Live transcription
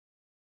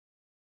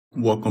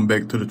Welcome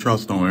back to the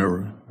Charleston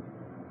era.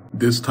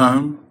 This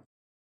time,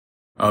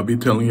 I'll be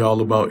telling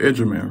y'all about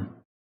Edgimaer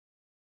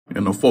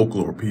and a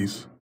folklore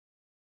piece.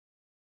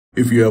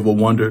 If you ever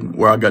wondered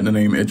where I got the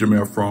name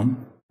Edgimaer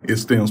from, it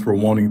stands for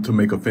wanting to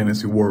make a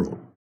fantasy world.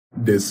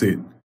 That's it.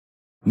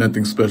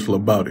 Nothing special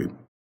about it.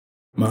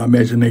 My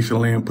imagination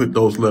land put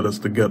those letters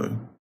together.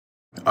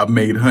 I've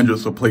made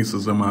hundreds of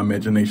places in my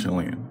imagination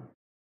land.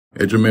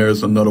 Edgimaer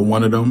is another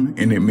one of them,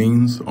 and it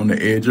means on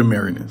the edge of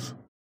merriness.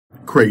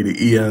 Created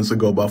eons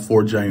ago by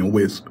four giant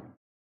wisps.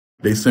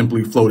 They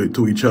simply floated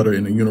to each other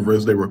in the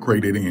universe they were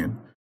created in,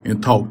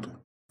 and talked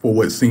for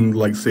what seemed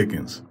like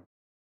seconds.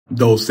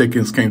 Those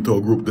seconds came to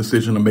a group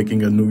decision of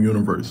making a new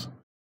universe,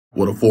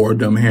 where the four of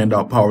them hand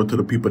out power to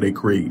the people they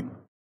create.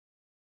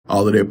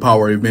 All of that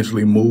power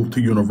eventually moved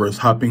to universe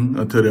hopping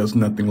until there's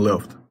nothing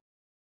left.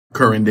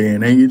 Current day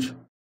and age,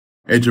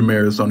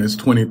 Edgimaer is on its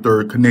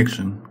 23rd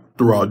connection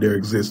throughout their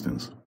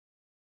existence,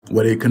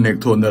 where they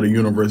connect to another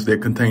universe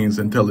that contains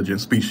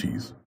intelligent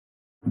species.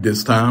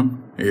 This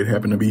time, it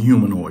happened to be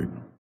humanoid.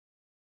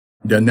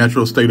 Their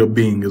natural state of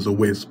being is a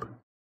wisp,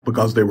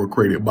 because they were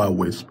created by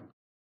wisp.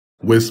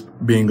 Wisp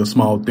being a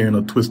small thin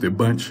or twisted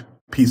bunch,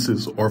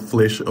 pieces, or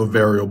flesh of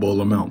variable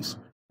amounts,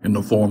 in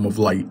the form of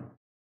light.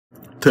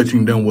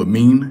 Touching them would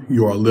mean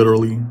you are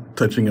literally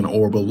touching an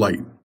orb of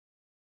light.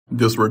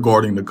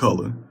 Disregarding the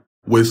color,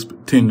 wisps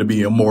tend to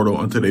be immortal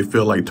until they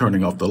feel like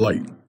turning off the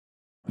light.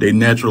 They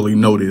naturally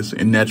notice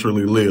and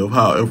naturally live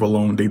however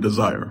long they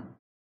desire.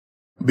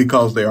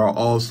 Because they are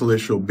all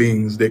celestial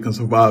beings that can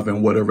survive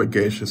in whatever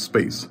gaseous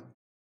space.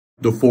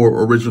 The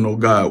four original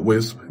god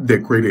wisps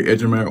that created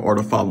Edgimaer are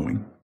the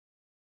following.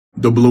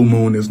 The blue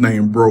moon is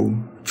named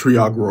Bro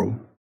Triagro.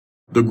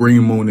 The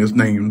green moon is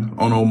named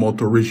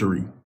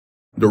Onomotorishiri.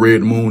 The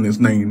red moon is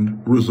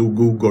named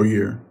Ruzugu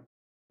Goyer.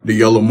 The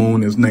yellow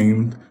moon is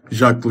named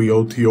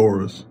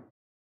Jaclioteoros.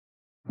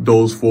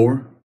 Those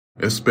four,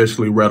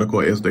 especially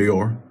radical as they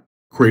are,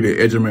 created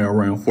Edgimaer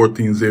around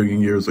 14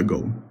 zillion years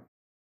ago.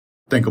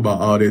 Think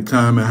about all that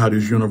time and how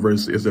this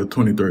universe is their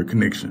 23rd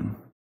connection.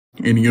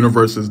 In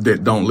universes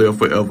that don't live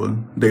forever,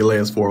 they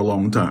last for a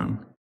long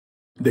time.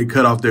 They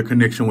cut off their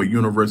connection with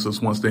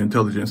universes once the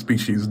intelligent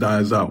species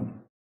dies out.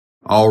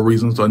 All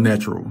reasons are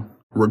natural,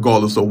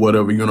 regardless of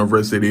whatever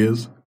universe it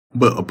is,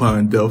 but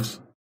upon deaths,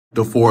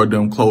 the four of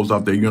them close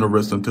off their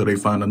universe until they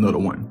find another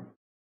one.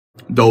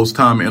 Those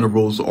time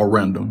intervals are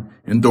random,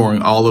 and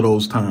during all of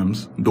those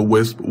times, the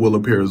wisp will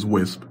appear as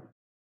wisp,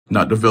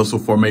 not the vessel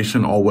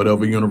formation or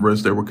whatever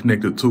universe they were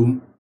connected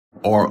to,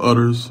 or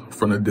others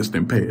from the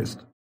distant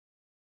past.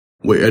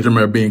 With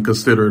Edgimaer being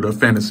considered a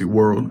fantasy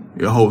world,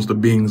 it holds the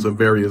beings of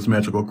various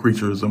magical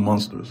creatures and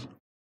monsters.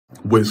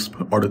 Wisps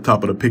are the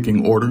top of the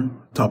picking order,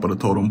 top of the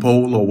totem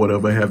pole, or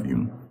whatever have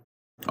you.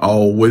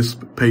 All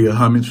wisps pay a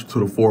homage to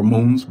the four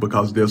moons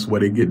because that's where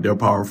they get their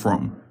power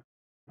from.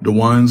 The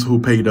ones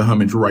who pay the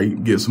homage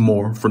right gets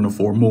more from the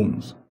four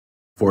moons.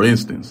 For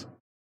instance,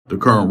 the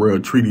current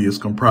world treaty is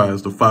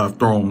comprised of 5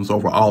 thrones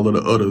over all of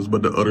the others,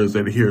 but the others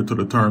adhere to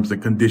the terms and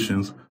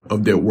conditions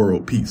of their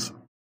world peace,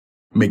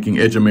 making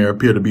Edgimaer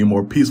appear to be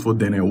more peaceful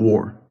than at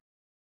war.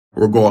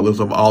 Regardless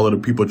of all of the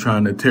people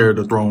trying to tear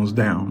the thrones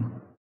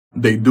down,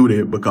 they do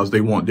that because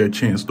they want their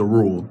chance to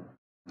rule.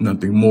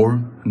 Nothing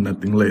more,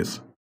 nothing less.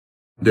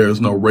 There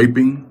is no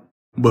raping,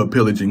 but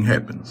pillaging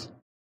happens.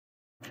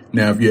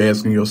 Now if you're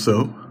asking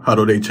yourself, how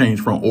do they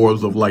change from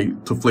orbs of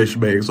light to flesh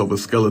bags over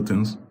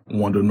skeletons?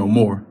 Wonder no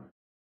more.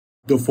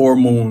 The four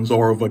moons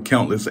are of a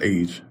countless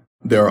age.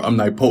 They are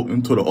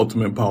omnipotent to the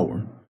ultimate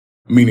power,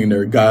 meaning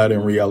their God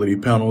and reality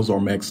panels are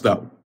maxed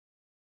out.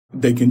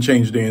 They can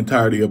change the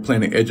entirety of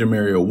planet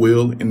Edgimaer at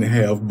will and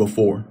have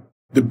before,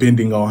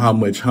 depending on how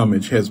much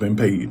homage has been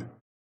paid.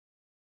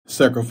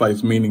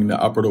 Sacrifice meaning the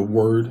operative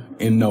word,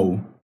 and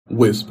no,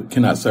 wisp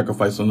cannot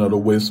sacrifice another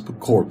wisp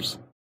corpse.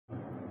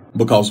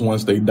 Because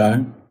once they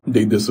die,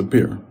 they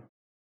disappear.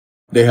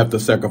 They have to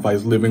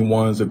sacrifice living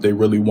ones if they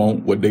really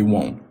want what they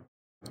want.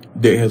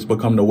 That has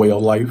become the way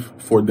of life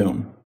for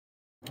them.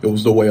 It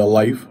was the way of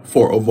life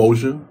for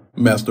Avosia,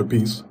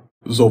 Masterpiece,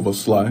 Zova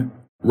Sly,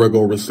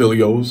 Rego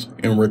Racilios,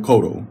 and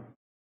Ricoto.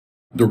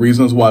 The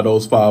reasons why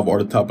those 5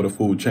 are the top of the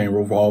food chain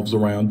revolves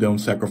around them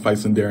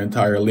sacrificing their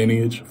entire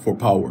lineage for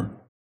power.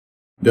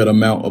 That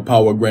amount of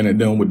power granted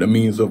them with the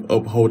means of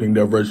upholding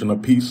their version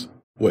of peace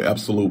with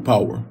absolute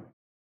power.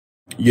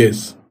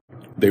 Yes,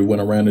 they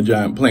went around the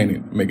giant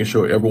planet, making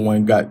sure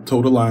everyone got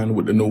total line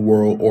with the new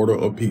world order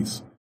of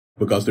peace.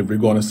 Because if you're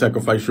going to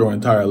sacrifice your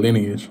entire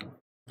lineage,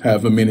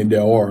 however many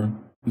there are,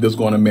 that's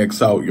going to max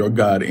out your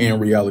God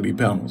and reality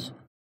panels.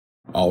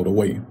 All the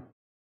way.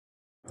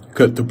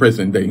 Cut to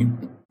present day,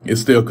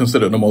 it's still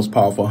considered the most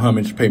powerful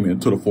homage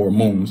payment to the four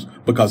moons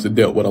because it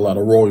dealt with a lot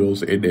of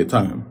royals at that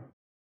time.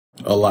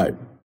 A lot.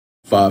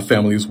 5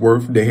 families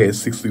worth, they had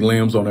 60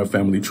 limbs on their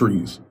family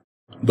trees.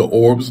 The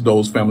orbs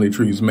those family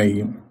trees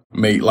made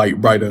light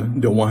brighter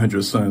than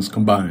 100 suns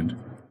combined.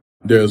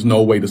 There is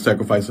no way to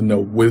sacrifice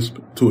enough wisp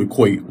to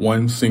equate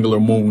one singular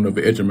moon of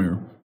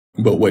Edgimaer,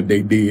 but what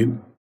they did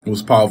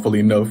was powerful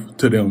enough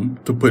to them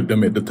to put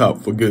them at the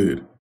top for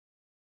good.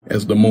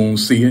 As the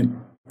moons see it,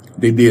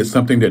 They did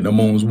something that the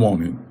moons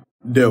wanted,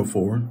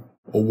 therefore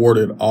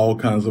awarded all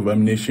kinds of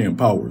omniscient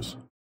powers.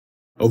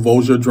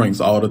 Avosia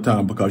drinks all the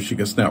time because she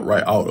can snap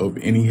right out of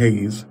any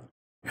haze,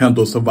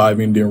 handle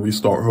surviving, then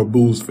restart her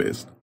booze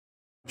fest.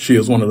 She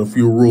is one of the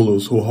few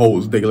rulers who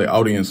holds daily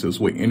audiences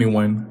with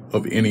anyone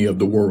of any of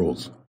the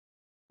worlds.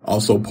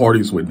 Also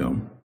parties with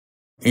them.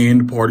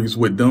 And parties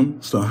with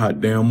them some hot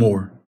damn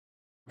more.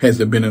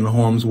 Hasn't been in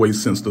harm's way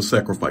since the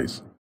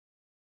sacrifice.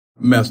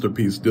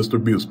 Masterpiece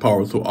distributes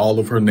power to all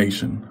of her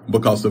nation,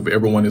 because if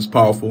everyone is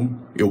powerful,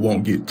 it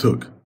won't get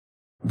took.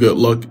 Good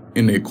luck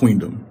in their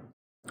queendom.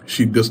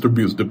 She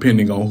distributes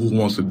depending on who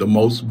wants it the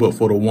most, but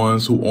for the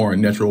ones who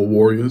aren't natural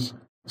warriors,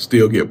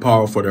 still get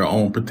power for their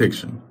own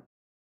protection.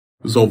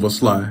 Zova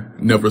Sly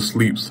never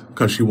sleeps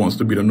because she wants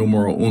to be the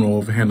numero uno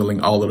of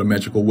handling all of the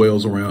magical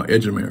wells around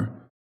Edgimaer.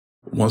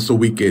 Once a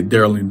week at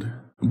Darland,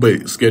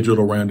 but scheduled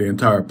around the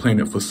entire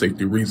planet for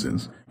safety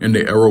reasons, and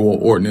the Arrow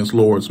Ordnance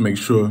Lords make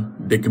sure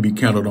they can be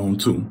counted on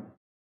too.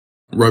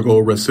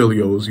 Rego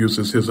Resilios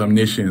uses his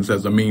omniscience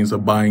as a means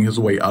of buying his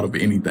way out of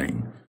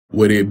anything,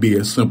 whether it be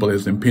as simple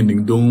as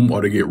impending doom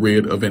or to get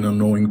rid of an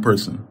annoying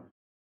person.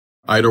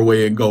 Either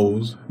way it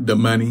goes, the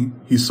money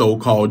he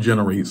so-called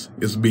generates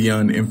is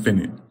beyond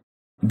infinite.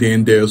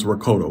 Then there's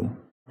Rakoto.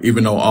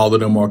 Even though all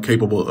of them are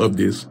capable of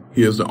this,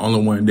 he is the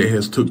only one that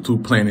has took 2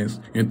 planets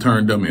and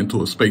turned them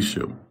into a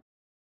spaceship,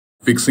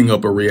 fixing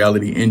up a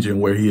reality engine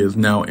where he is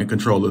now in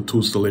control of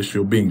 2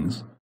 celestial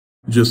beings,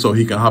 just so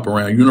he can hop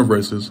around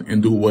universes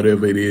and do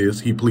whatever it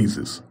is he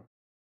pleases.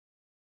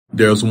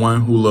 There's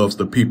one who loves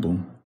the people,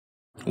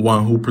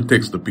 one who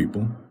protects the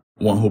people,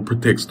 one who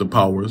protects the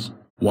powers,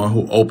 one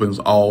who opens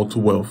all to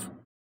wealth,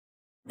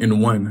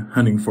 and one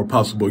hunting for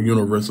possible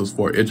universes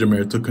for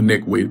Edgimaer to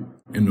connect with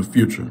in the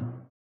future.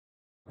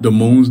 The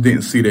moons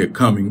didn't see that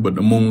coming, but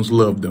the moons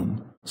loved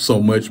them,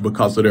 so much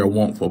because of their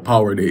want for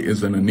power that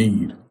isn't a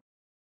need.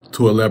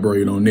 To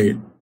elaborate on that,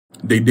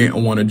 they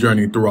didn't want a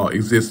journey throughout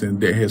existence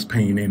that has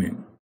pain in it.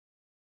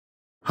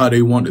 How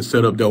they want to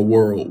set up their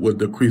world would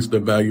decrease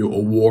the value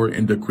of war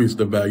and decrease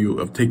the value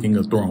of taking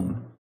a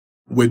throne,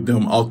 with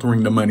them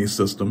altering the money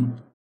system,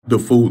 the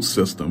food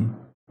system,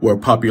 where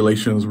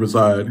populations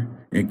reside,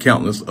 and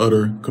countless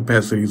other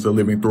capacities of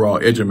living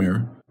throughout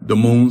Edgimaer. The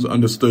moons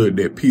understood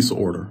that peace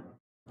order.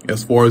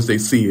 As far as they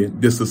see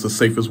it, this is the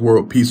safest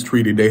world peace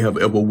treaty they have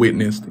ever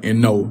witnessed, and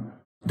no,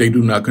 they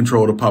do not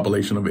control the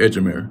population of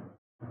Edgimaer.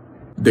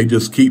 They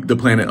just keep the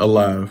planet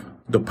alive.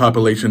 The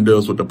population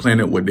does with the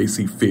planet what they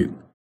see fit.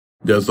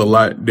 There's a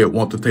lot that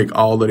want to take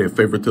all of that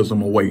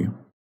favoritism away.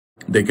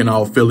 They can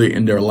all feel it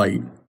in their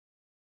light,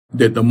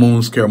 that the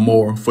moons care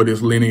more for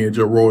this lineage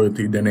of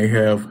royalty than they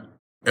have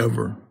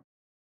ever.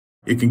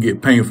 It can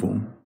get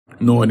painful,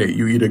 knowing that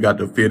you either got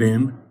to fit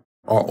in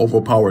or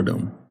overpower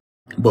them.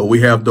 But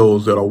we have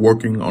those that are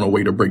working on a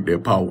way to break their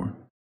power.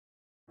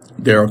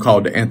 They are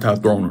called the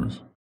anti-throners.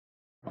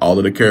 All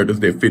of the characters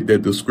that fit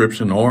that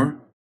description are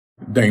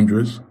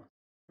Dangerous,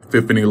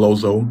 Fifany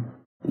Lozo,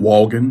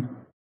 Walgan,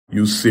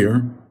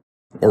 Usir,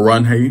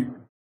 Oranhe,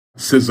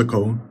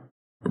 Sizico,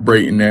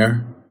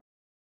 Braytonair,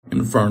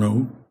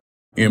 Inferno,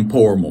 and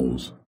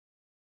Pormos.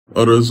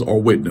 Others are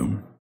with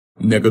them,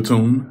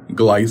 Negatoon,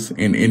 Gleiss,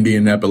 and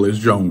Indianapolis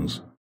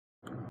Jones.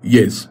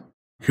 Yes,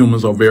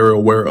 humans are very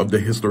aware of the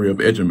history of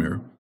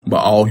Edgimaer,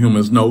 but all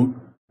humans know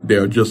they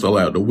are just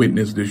allowed to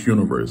witness this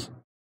universe.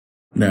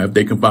 Now, if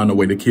they can find a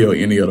way to kill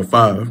any of the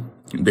 5,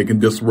 they can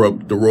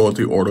disrupt the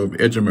royalty order of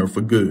Edgimaer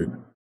for good.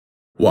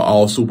 While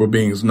all super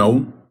beings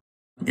know,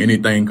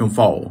 anything can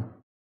fall.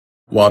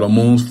 While the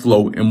moons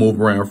float and move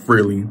around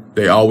freely,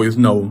 they always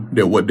know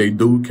that what they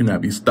do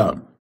cannot be stopped.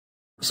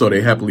 So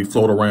they happily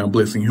float around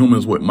blessing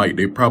humans with might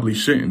they probably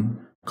shouldn't,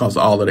 cause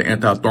all of the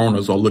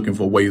anti-throners are looking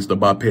for ways to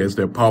bypass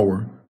their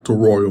power to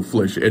royal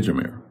flesh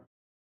Edgimaer.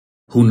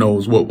 Who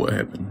knows what will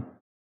happen?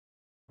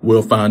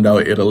 We'll find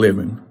out at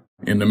 11.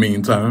 In the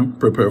meantime,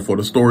 prepare for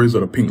the stories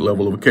of the pink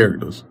level of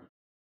characters.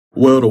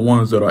 Well, the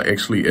ones that are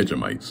actually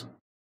Edgimights.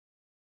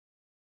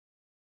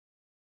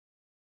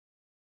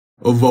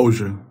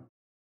 Avosia,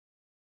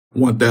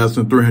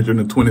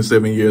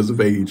 1,327 years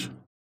of age,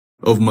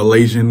 of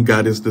Malaysian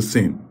goddess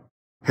descent,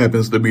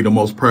 happens to be the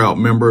most proud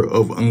member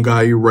of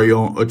Ngai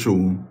Rayon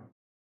Achul.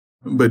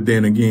 But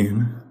then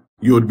again,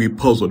 you would be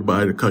puzzled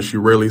by it because she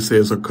rarely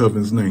says her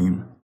coven's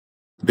name.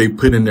 They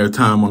put in their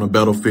time on the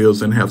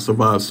battlefields and have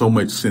survived so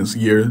much since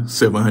year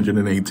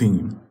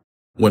 718.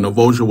 When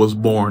Avosia was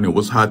born, it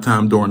was high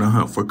time during the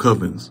hunt for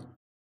covens.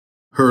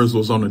 Hers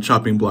was on the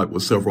chopping block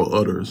with several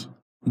others,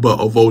 but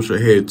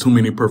Avosia had too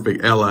many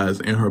perfect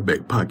allies in her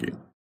back pocket.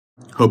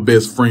 Her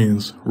best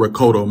friends,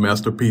 Rakoto,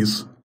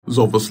 Masterpiece,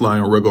 Zofasly,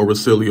 and Rego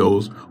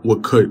Resilios, were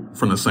cut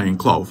from the same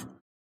cloth.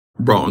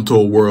 Brought into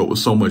a world with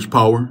so much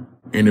power,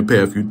 any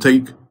path you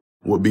take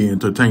would be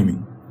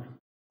entertaining.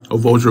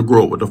 Avosia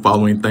grew up with the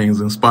following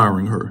things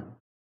inspiring her: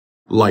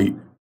 light,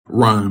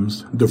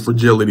 rhymes, the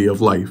fragility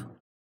of life;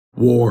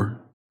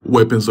 war,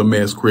 weapons of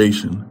mass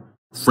creation;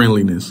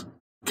 friendliness,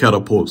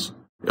 catapults,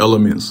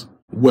 elements,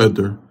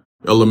 weather,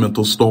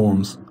 elemental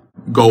storms;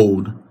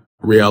 gold,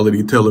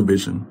 reality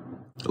television;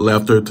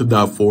 laughter to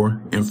die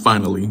for, and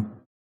finally,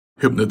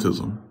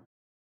 hypnotism.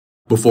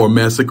 Before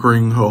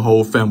massacring her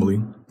whole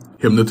family,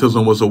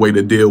 hypnotism was a way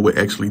to deal with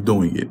actually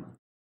doing it.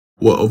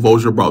 What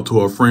Avosia brought to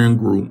her friend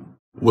group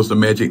was the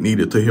magic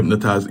needed to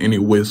hypnotize any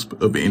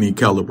wisp of any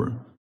caliber.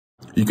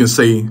 You can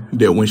say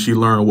that when she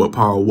learned what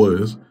power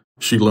was,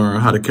 she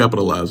learned how to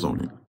capitalize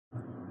on it.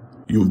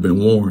 You've been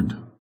warned,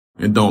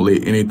 and don't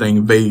let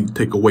anything vague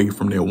take away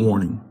from that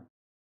warning.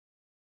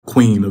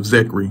 Queen of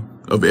Zekri,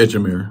 of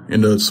Edgimaer,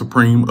 and the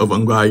Supreme of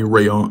Ungai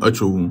Rayon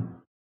Uchul.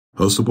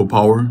 Her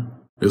superpower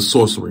is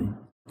sorcery,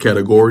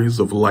 categories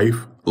of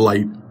life,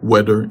 light,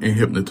 weather, and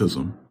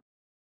hypnotism.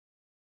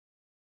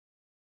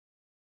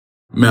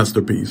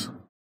 Masterpiece,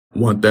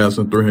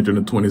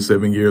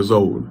 1,327 years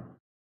old,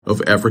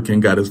 of African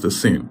goddess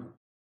descent.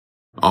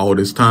 All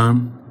this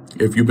time,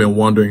 if you've been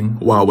wondering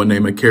why I would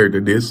name a character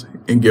this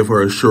and give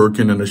her a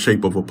shuriken in the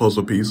shape of a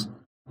puzzle piece,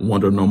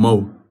 wonder no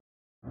more.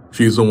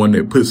 She's the one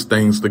that puts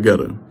things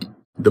together,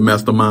 the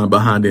mastermind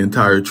behind the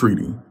entire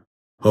treaty.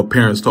 Her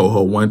parents told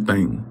her one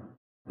thing,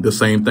 the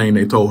same thing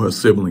they told her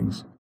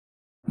siblings.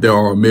 There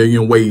are a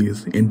million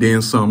ways and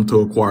then some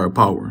to acquire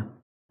power.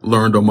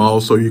 Learn them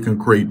all so you can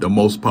create the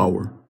most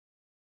power.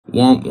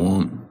 Womp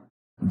womp.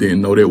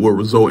 Didn't know that would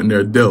result in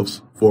their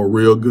deaths for a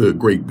real good,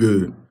 great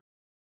good.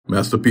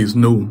 Masterpiece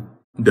knew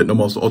that the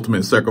most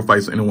ultimate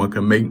sacrifice anyone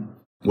can make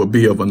would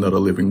be of another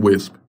living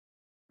wisp.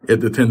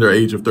 At the tender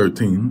age of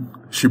 13,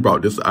 she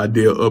brought this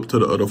idea up to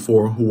the other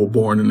four who were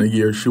born in the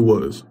year she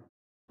was.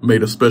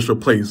 Made a special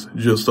place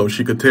just so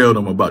she could tell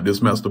them about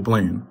this master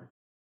plan.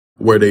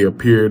 Where they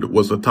appeared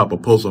was atop a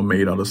puzzle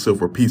made out of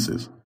silver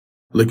pieces.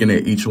 Looking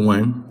at each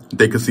one,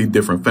 they could see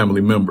different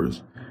family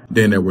members.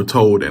 Then they were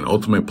told an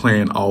ultimate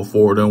plan all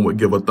four of them would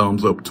give a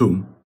thumbs up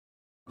to.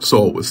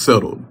 So it was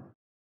settled.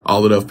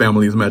 All of their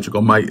family's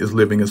magical might is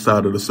living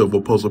inside of the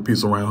silver puzzle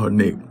piece around her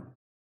neck.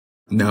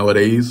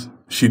 Nowadays,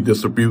 she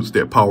distributes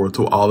that power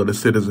to all of the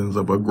citizens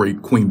of her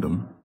great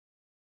queendom.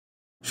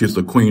 She's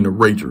the Queen of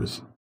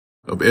Ragers,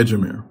 of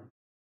Edgimaer.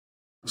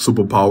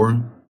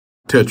 Superpower,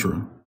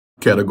 Tetra.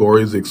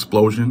 Categories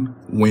explosion,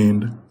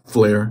 wind,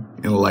 flare,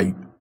 and light.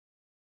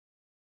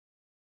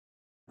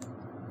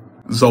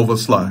 Zova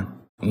Sly,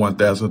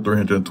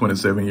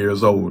 1,327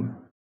 years old,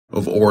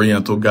 of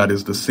Oriental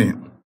goddess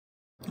descent,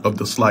 of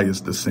the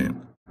slyest descent.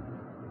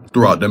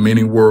 Throughout the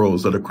many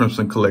worlds of the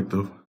Crimson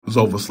Collective,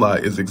 Zova Sly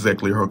is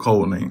exactly her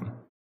code name.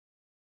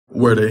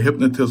 Where the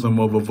hypnotism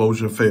of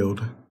Avosia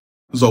failed,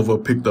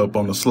 Zova picked up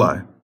on the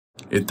sly.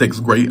 It takes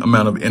great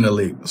amount of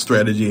intellect,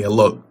 strategy, and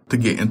luck to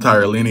get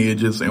entire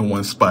lineages in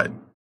one spot.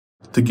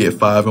 To get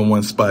 5 in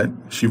one spot,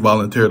 she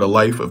volunteered a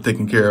life of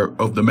taking care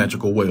of the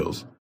magical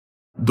wells.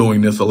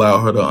 Doing this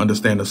allowed her to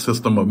understand the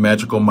system of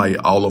magical might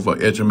all over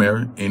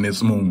Edgimaer and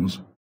its moons.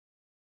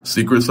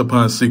 Secrets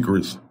upon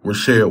secrets were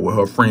shared with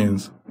her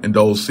friends, and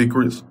those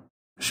secrets,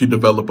 she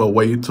developed a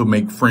way to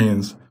make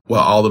friends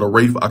while all of the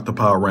wraith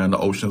occupy around the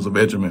oceans of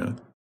Edgimaer.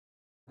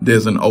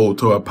 There's an ode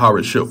to a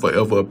pirate ship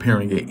forever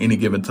appearing at any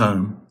given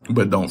time,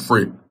 but don't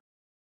fret.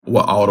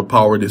 With all the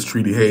power this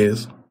treaty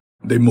has,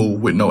 they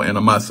move with no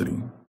animosity.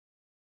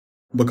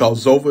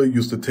 Because Zova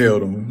used to tell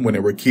them when they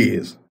were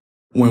kids,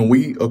 when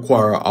we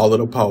acquire all of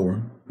the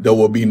power, there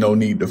will be no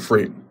need to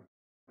fret.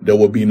 There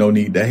will be no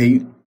need to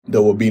hate.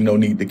 There will be no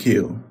need to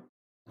kill.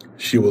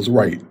 She was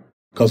right,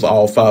 because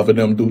all 5 of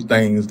them do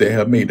things that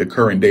have made the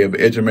current day of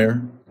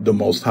Edgimaer the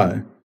most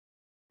high.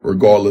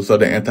 Regardless of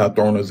the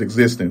anti-throner's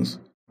existence,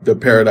 the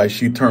paradise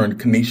she turned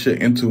Kanisha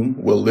into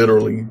will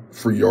literally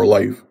free your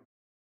life.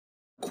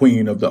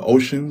 Queen of the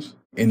Oceans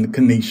and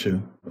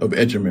Kanisha of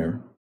Edgimaer.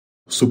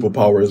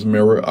 Superpower is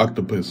Mirror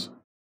Octopus.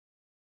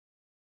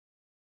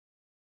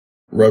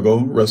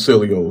 Rego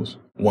Rasilios,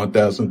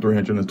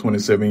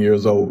 1,327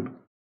 years old,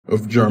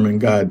 of German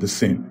god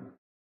descent.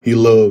 He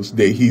loves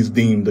that he's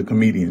deemed a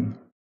comedian.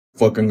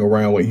 Fucking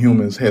around with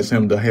humans has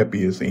him the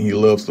happiest, and he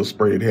loves to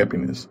spread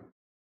happiness.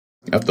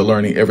 After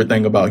learning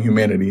everything about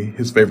humanity,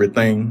 his favorite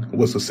thing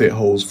was to set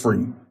hoes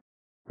free,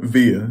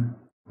 via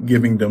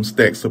giving them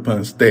stacks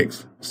upon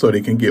stacks so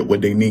they can get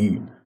what they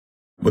need.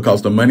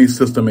 Because the money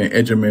system in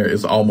Edgimaer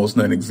is almost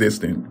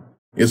non-existent.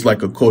 It's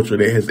like a culture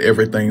that has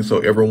everything so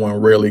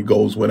everyone rarely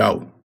goes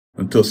without,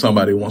 until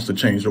somebody wants to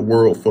change the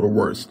world for the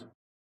worst.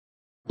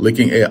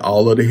 Looking at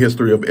all of the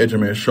history of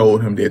Edgimaer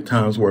showed him that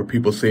times where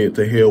people said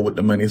to hell with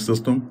the money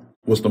system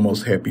was the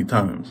most happy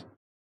times.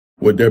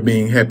 With there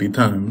being happy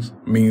times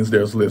means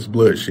there's less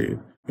bloodshed,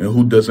 and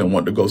who doesn't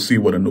want to go see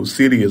what a new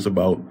city is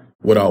about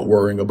without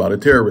worrying about a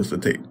terrorist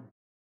attack?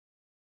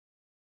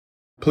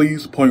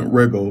 Please point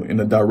Rego in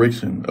the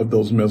direction of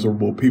those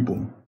miserable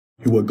people.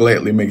 He will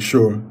gladly make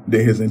sure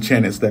that his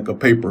enchanted stack of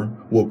paper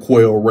will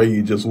quell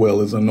rage as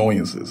well as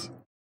annoyances.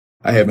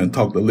 I haven't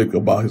talked a lick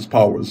about his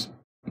powers.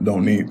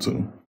 Don't need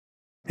to.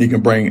 He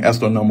can bring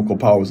astronomical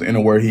powers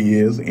anywhere he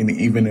is and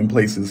even in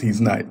places he's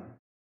not.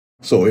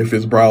 So if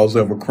his brows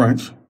ever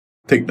crunch,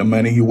 take the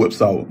money he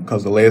whips out,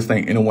 because the last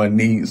thing anyone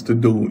needs to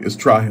do is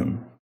try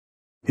him.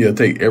 He'll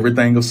take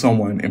everything of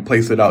someone and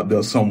place it out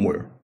there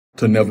somewhere,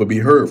 to never be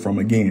heard from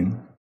again,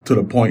 to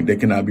the point they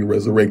cannot be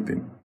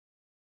resurrected.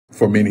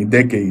 For many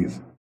decades,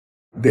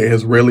 there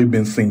has rarely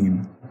been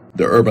seen.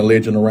 The urban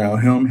legend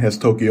around him has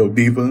Tokyo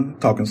Diva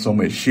talking so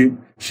much shit,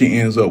 she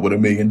ends up with $1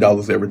 million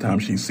every time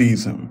she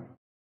sees him.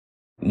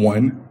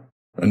 1.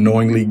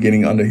 Annoyingly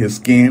getting under his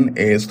skin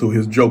adds to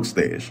his joke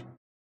stash.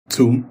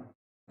 2.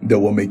 That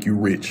will make you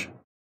rich.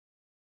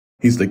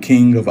 He's the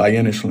king of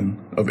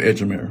Ianishlan of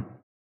Edgimaer.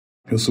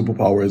 His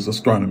superpower is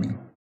astronomy.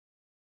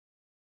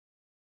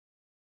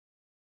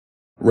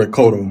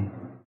 Rekoto,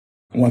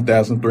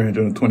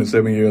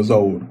 1,327 years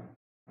old,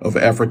 of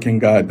African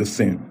god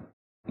descent,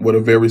 with a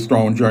very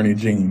strong journey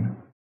gene,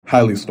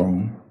 highly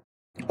strong,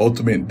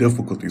 ultimate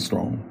difficulty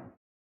strong.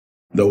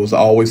 There was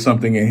always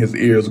something in his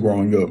ears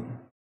growing up,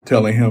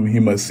 telling him he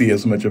must see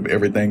as much of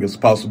everything as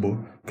possible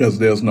because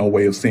there's no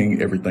way of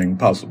seeing everything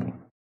possible.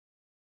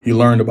 He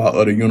learned about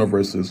other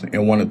universes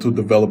and wanted to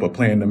develop a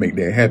plan to make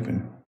that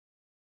happen.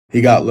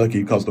 He got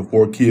lucky because the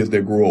 4 kids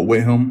that grew up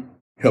with him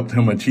helped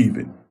him achieve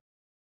it.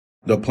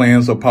 The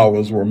plans of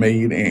powers were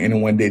made, and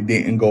anyone that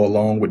didn't go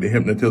along with the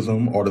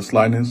hypnotism or the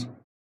slyness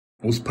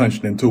was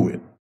punched into it.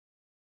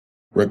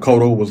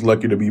 Rekoto was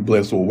lucky to be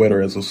blessed with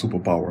weather as a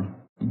superpower,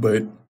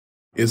 but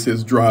it's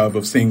his drive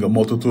of seeing a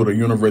multitude of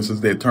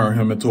universes that turned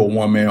him into a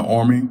one-man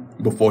army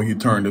before he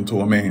turned into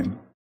a man.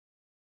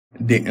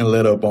 Didn't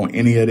let up on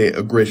any of that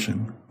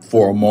aggression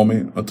for a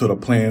moment until the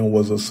plan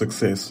was a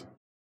success.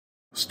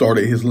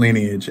 Started his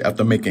lineage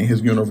after making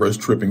his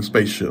universe-tripping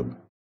spaceship.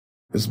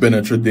 It's been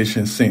a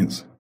tradition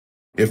since.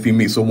 If he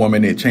meets a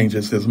woman that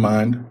changes his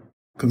mind,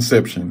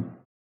 conception.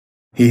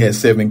 He has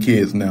 7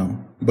 kids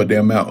now, but the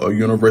amount of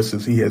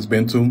universes he has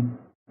been to,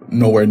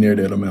 nowhere near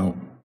that amount.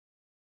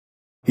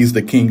 He's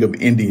the king of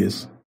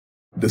Indias,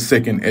 the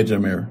second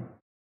Edgimaer.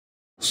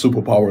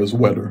 Superpower is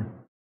weather.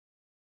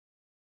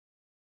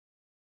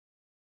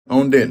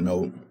 On that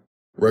note,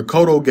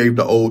 Rekoto gave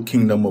the old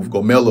kingdom of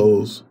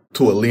Gomelos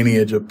to a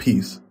lineage of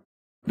peace.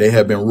 They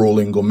have been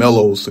ruling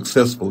Gomelos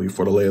successfully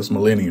for the last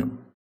millennium,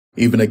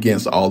 even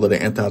against all of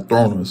the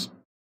anti-throners.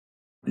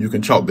 You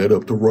can chalk that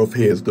up to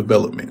Roughhead's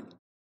development.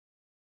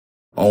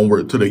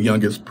 Onward to the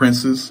youngest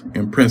princes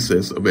and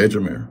princess of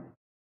Edgimaer.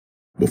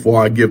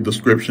 Before I give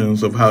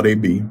descriptions of how they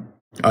be,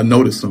 I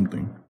noticed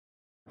something.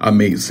 I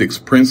made 6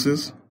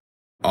 princes,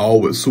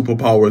 all with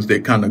superpowers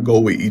that kind of go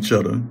with each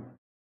other.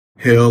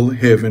 Hell,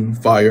 heaven,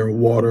 fire,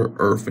 water,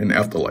 earth, and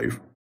afterlife.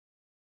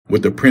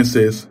 With the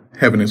princess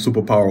having a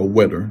superpower of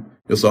weather,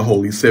 it's a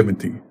holy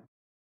 70.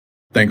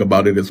 Think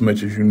about it as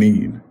much as you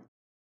need.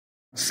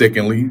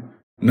 Secondly,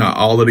 not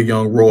all of the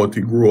young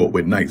royalty grew up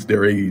with knights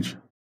their age.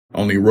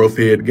 Only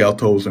Roughhead,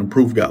 Galtos, and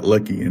Proof got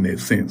lucky in that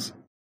sense.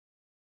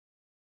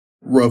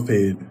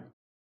 Roughhead,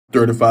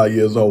 35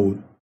 years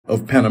old,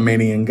 of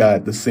Panamanian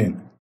god descent.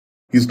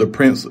 He's the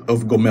prince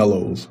of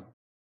Gomelos.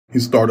 He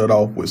started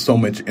off with so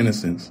much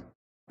innocence.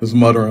 His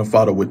mother and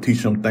father would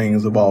teach him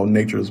things of all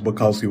natures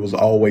because he was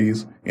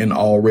always and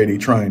already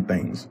trying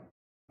things.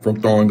 From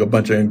throwing a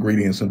bunch of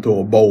ingredients into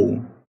a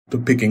bowl, to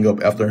picking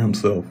up after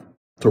himself,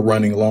 to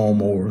running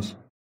lawnmowers,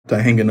 to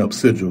hanging up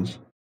sigils,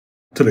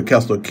 to the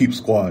Castle Keep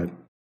Squad,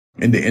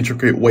 in the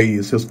intricate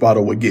ways his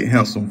father would get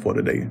handsome for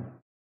the day.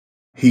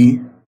 He,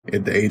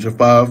 at the age of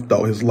 5,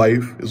 thought his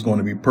life is going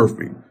to be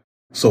perfect,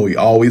 so he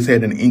always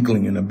had an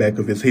inkling in the back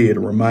of his head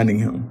reminding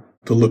him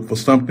to look for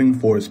something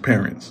for his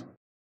parents.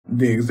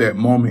 The exact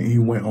moment he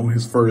went on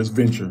his first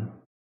venture.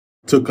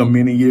 Took him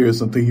many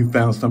years until he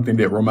found something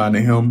that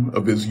reminded him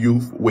of his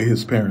youth with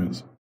his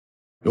parents.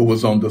 It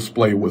was on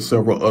display with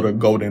several other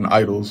golden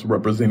idols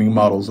representing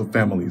models of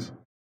families.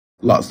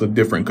 Lots of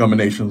different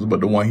combinations,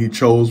 but the one he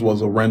chose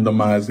was a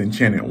randomized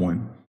enchanted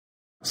one.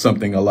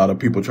 Something a lot of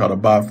people try to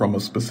buy from a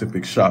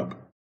specific shop.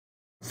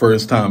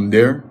 First time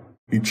there,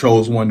 he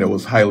chose one that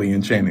was highly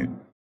enchanted,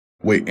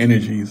 with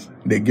energies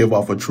that give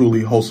off a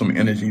truly wholesome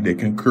energy that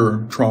can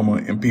cure trauma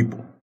in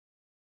people.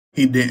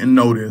 He didn't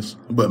know this,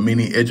 but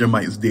many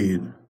Edgimights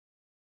did.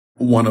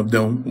 One of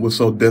them was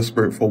so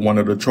desperate for one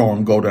of the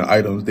charmed golden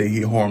items that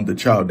he harmed the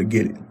child to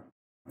get it.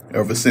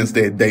 Ever since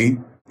that day,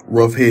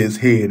 Roughhead's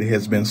head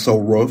has been so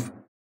rough,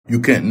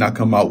 you can't knock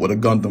him out with a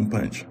Gundam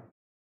punch.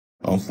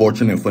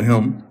 Unfortunate for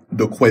him,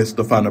 the quest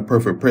to find a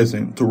perfect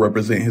present to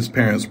represent his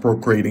parents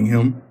procreating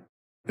him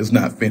is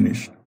not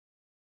finished.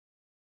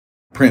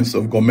 Prince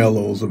of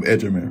Gomelos of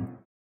Edgimaer,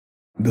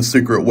 the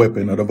secret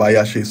weapon of the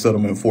Vayashi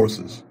settlement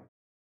forces.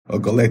 A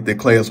galactic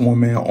class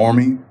one-man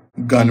army,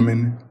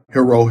 gunman,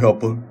 hero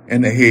helper,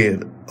 and the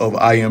head of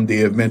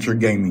IMD Adventure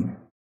Gaming.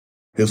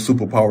 His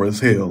superpower is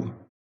hell.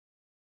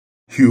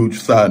 Huge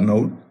side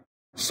note,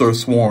 Sir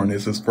Sworn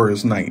is his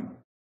first knight.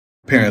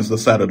 Parents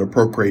decided to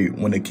procreate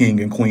when the king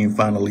and queen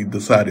finally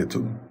decided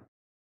to.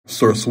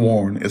 Sir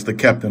Sworn is the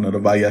captain of the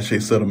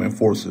Vayashi settlement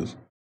forces,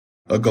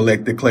 a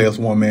galactic class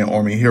one-man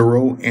army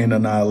hero and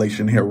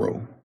annihilation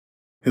hero.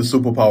 His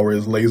superpower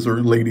is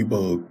Laser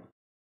Ladybug.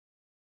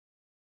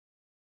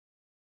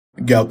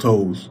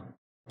 Galtos,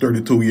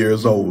 32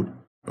 years old,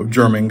 of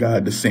German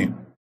god descent.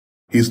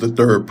 He's the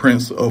 3rd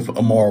prince of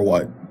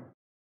Amarwat.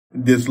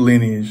 This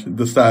lineage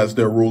decides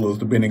their rulers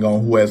depending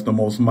on who has the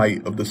most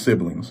might of the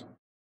siblings.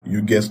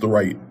 You guessed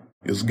right,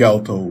 it's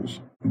Galtos,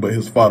 but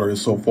his father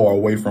is so far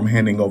away from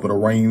handing over the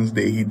reins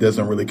that he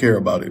doesn't really care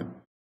about it.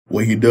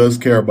 What he does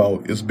care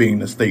about is being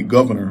the state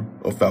governor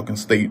of Falcon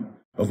State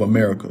of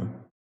America,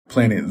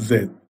 Planet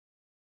Z,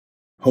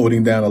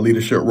 holding down a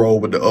leadership role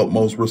with the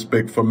utmost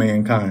respect for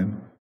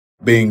mankind.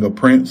 Being a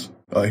prince,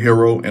 a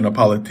hero, and a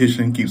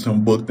politician keeps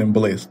him booked and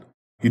blessed.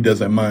 He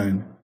doesn't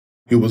mind.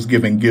 He was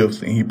given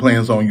gifts and he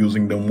plans on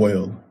using them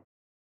well.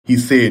 He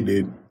said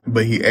that,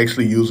 but he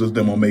actually uses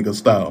them Omega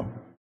style.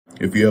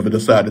 If you ever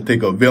decide to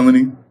take up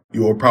villainy,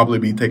 you will probably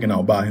be taken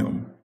out by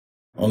him.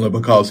 Only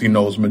because he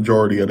knows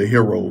majority of the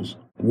heroes,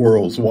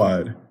 worlds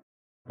wide.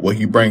 What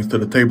he brings to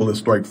the table is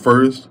strike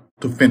first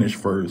to finish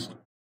first.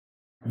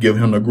 Give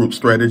him the group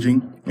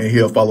strategy and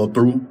he'll follow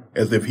through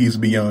as if he's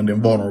beyond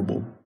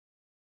invulnerable.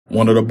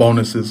 One of the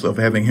bonuses of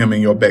having him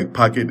in your back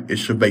pocket is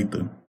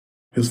Shveta,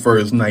 his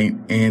first knight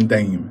and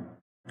dame.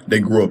 They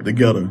grew up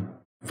together,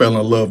 fell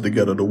in love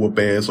together to whoop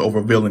ass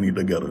over villainy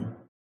together.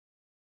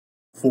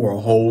 For a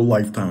whole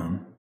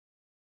lifetime.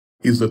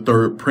 He's the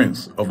third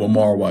prince of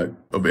Amarwat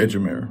of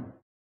Edgimaer,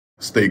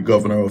 state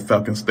governor of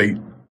Falcon State,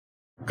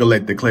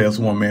 galactic class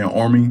one-man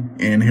army,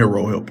 and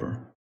hero helper.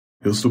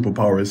 His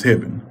superpower is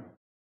heaven.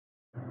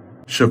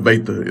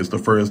 Shveta is the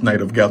first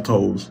knight of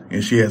Gatos,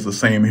 and she has the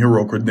same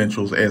hero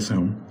credentials as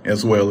him,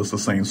 as well as the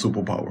same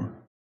superpower.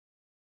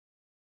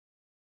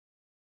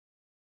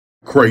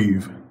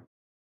 Crave,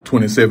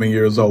 27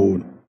 years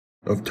old,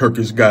 of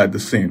Turkish god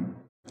descent.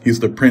 He's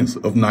the prince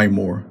of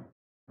Nymor,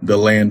 the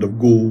land of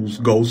ghouls,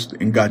 ghosts,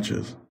 and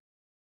gotchas.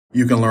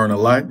 You can learn a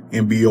lot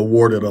and be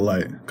awarded a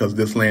lot, because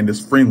this land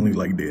is friendly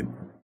like that.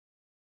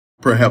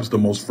 Perhaps the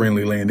most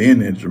friendly land in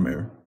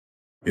Edgimaer.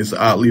 It's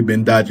oddly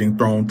been dodging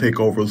throne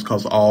takeovers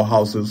because all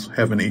houses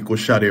have an equal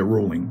shot at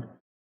ruling.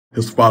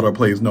 His father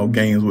plays no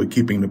games with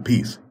keeping the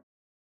peace.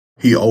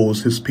 He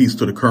owes his peace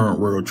to the current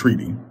world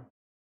treaty.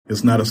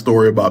 It's not a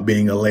story about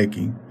being a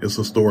lackey, it's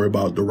a story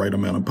about the right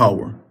amount of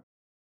power.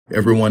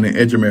 Everyone in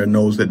Edgimaer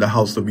knows that the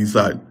House of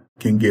Izat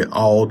can get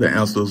all the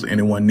answers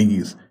anyone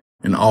needs,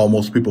 and all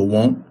most people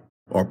want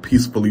are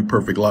peacefully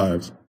perfect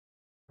lives.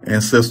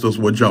 Ancestors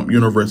will jump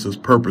universes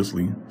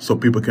purposely so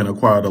people can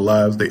acquire the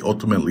lives they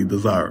ultimately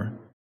desire.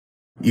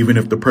 Even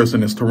if the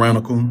person is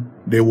tyrannical,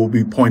 they will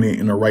be pointed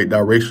in the right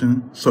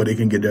direction so they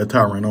can get their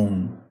tyrant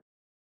on.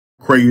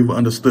 Crave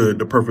understood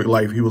the perfect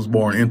life he was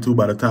born into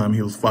by the time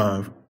he was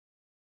 5.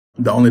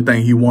 The only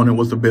thing he wanted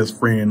was the best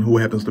friend who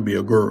happens to be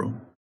a girl.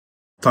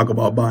 Talk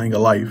about buying a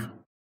life.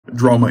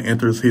 Drama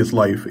enters his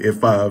life at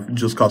 5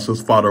 just cause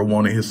his father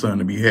wanted his son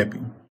to be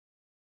happy.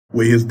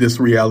 With his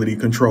disreality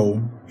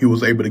control, he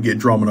was able to get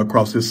Drummond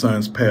across his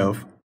son's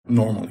path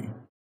normally.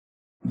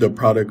 The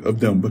product of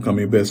them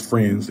becoming best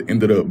friends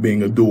ended up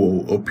being a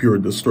duo of pure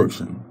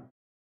destruction.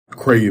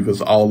 Crave is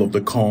all of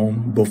the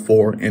calm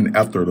before and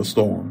after the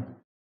storm.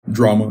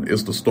 Drama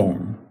is the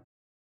storm.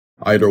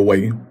 Either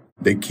way,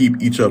 they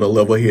keep each other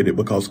level-headed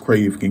because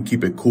Crave can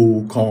keep it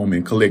cool, calm,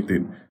 and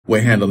collected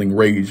when handling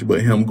rage,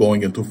 but him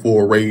going into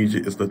full rage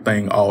is the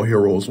thing all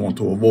heroes want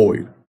to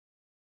avoid.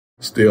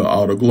 Still,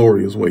 all the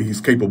glory is what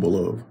he's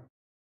capable of.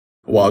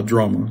 While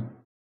Drama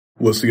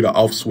will see the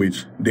off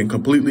switch, then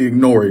completely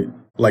ignore it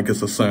like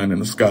it's a sun in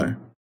the sky.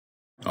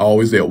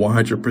 Always at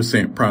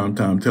 100%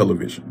 primetime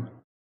television.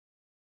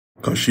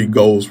 Cause she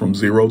goes from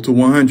 0 to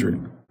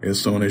 100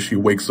 as soon as she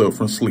wakes up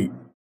from sleep.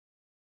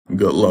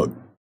 Good luck.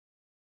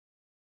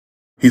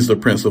 He's the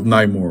Prince of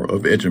Nymor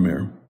of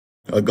Edgimaer,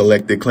 a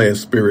galactic-class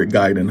spirit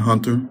guide and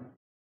hunter,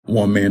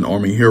 one-man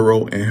army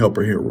hero and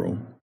helper hero.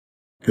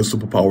 His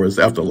superpower is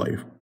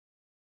afterlife.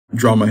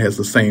 Drama has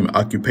the same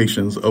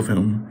occupations of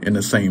him and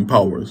the same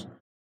powers.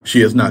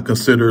 She is not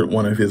considered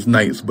one of his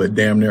knights, but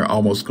damn near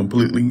almost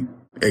completely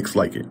acts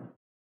like it.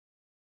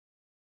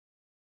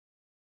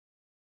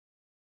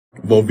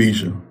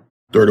 Volvisha,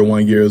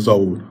 31 years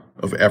old,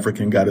 of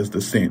African goddess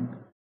descent.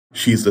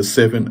 She's the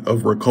 7th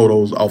of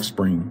Rakoto's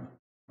offspring.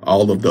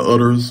 All of the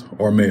others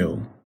are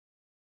male.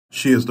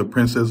 She is the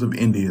Princess of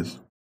Indias.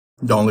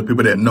 The only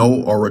people that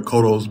know are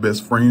Rakoto's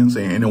best friends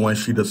and anyone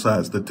she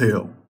decides to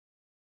tell.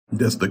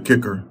 That's the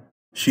kicker.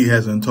 She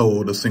hasn't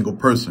told a single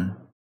person,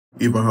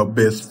 even her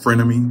best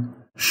frenemy,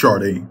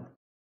 Sade,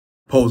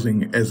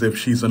 posing as if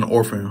she's an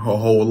orphan her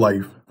whole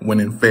life, when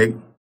in fact,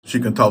 she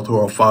can talk to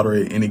her father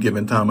at any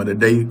given time of the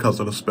day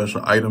because of the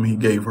special item he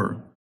gave her.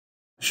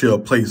 She'll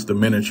place the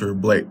miniature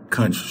black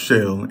conch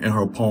shell in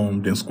her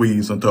palm, then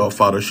squeeze until her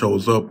father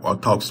shows up or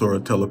talks to her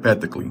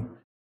telepathically,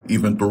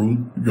 even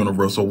through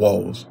universal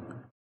walls.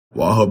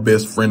 While her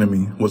best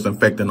frenemy was in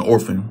fact an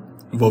orphan,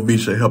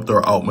 Volvisha helped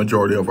her out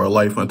majority of her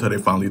life until they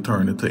finally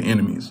turned into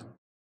enemies.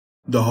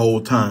 The whole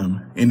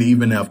time, and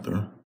even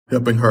after,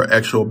 helping her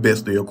actual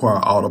bestie acquire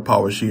all the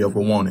power she ever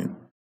wanted.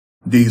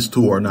 These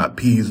two are not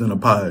peas in a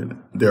pod.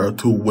 There are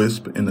 2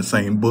 wisps in the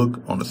same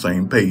book on the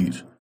same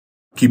page,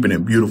 keeping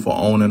it beautiful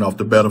on and off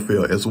the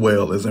battlefield as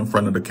well as in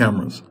front of the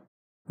cameras.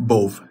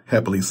 Both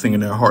happily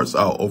singing their hearts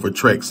out over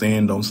tracks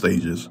and on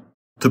stages,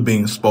 to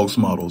being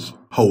spokesmodels,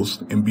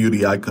 hosts, and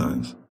beauty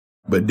icons,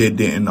 but that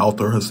didn't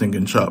alter her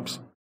singing chops.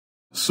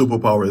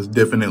 Superpower is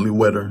definitely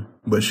wetter,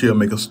 but she'll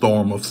make a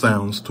storm of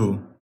sounds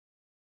too.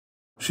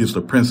 She's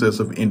the Princess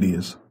of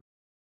Indias,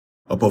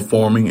 a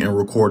performing and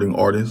recording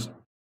artist,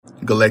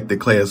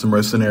 galactic-class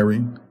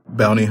mercenary,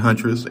 bounty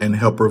huntress, and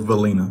helper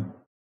Valina.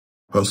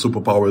 Her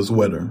superpower is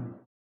weather.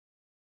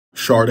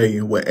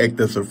 Sade would act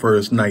as her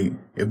first knight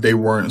if they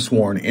weren't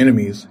sworn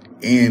enemies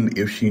and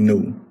if she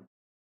knew.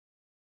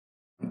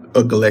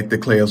 A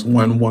galactic-class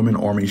one-woman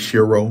army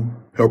Shiro,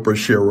 helper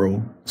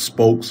Shiro,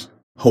 spokes,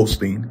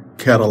 hosting,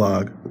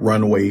 catalog,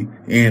 runway,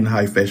 and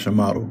high-fashion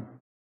model.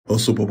 Her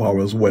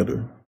superpower is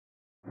weather.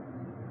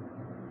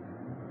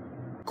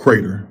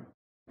 Crater,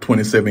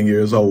 27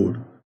 years old,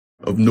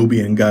 of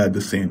Nubian god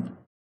descent.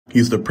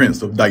 He's the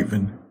prince of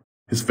Daitvin.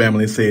 His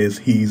family says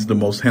he's the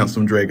most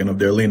handsome dragon of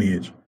their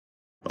lineage.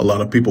 A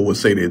lot of people would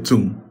say that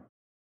too.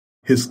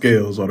 His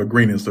scales are the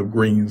greenest of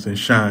greens and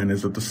shine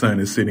as if the sun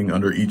is sitting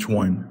under each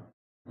one.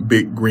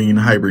 Big green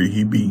hybrid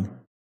he be.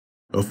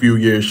 A few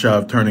years shy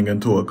of turning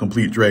into a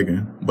complete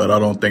dragon, but I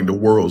don't think the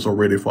worlds are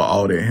ready for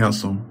all that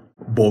handsome,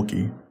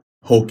 bulky,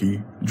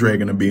 hulky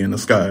dragon to be in the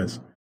skies.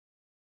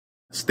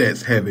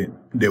 Stats have it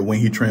that when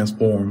he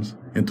transforms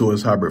into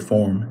his hybrid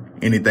form,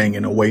 anything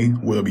in the way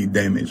will be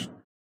damaged.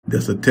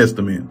 That's a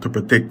testament to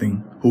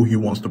protecting who he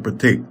wants to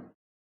protect,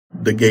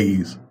 the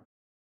gays.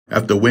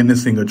 After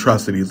witnessing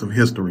atrocities of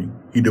history,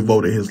 he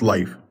devoted his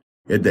life,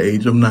 at the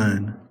age of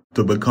 9,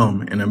 to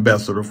become an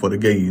ambassador for the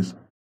gays.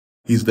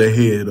 He's the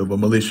head of a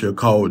militia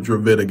called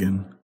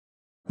Dravidigan,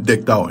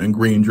 decked out in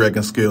green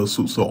dragon scale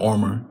suits of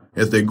armor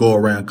as they go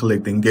around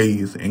collecting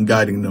gays and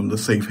guiding them to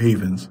safe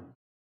havens.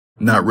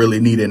 Not really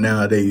needed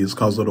nowadays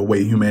because of the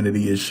way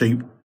humanity is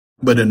shaped,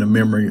 but in the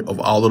memory of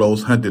all of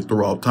those hunted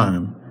throughout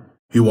time,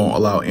 he won't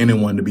allow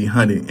anyone to be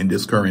hunted in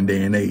this current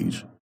day and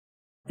age.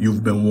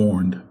 You've been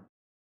warned.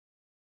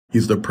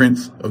 He's the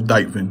Prince of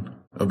Daitvin,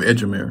 of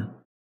Edgimaer,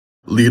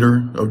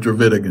 leader of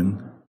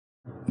Dravidigan,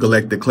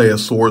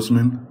 galactic-class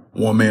swordsman,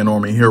 one-man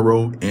army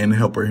hero, and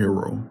helper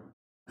hero.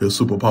 His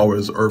superpower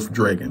is Earth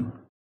Dragon.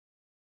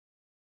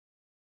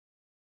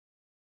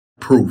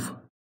 Proof,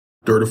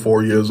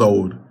 34 years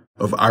old,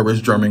 of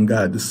Irish-German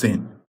god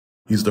descent.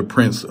 He's the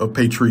Prince of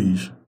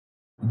Patridge,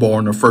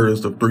 born the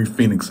first of 3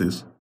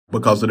 phoenixes.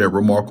 Because of that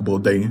remarkable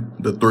day,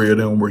 the 3 of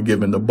them were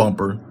given the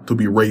bumper to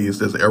be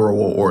raised as arrow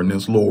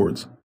ordnance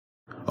lords.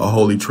 A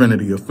holy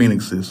trinity of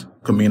phoenixes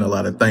could mean a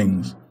lot of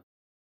things.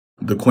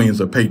 The queens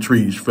of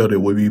Patridge felt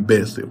it would be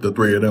best if the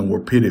 3 of them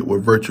were pitted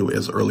with virtue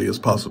as early as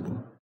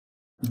possible.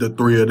 The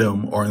 3 of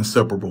them are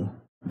inseparable.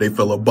 They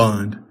feel a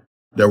bond.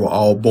 They were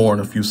all born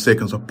a few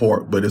seconds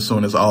apart, but as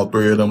soon as all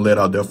 3 of them let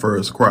out their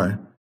first cry,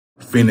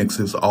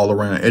 phoenixes all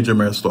around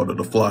Edgimaer started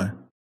to fly.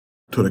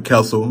 To the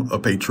castle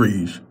of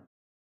Patridge,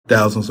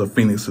 thousands of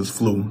phoenixes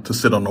flew to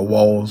sit on the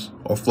walls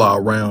or fly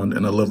around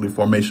in a lovely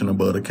formation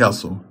above the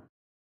castle.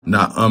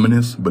 Not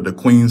ominous, but the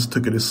queens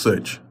took it as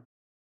such.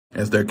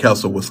 As their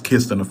castle was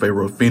kissed in the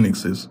favor of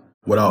phoenixes,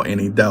 without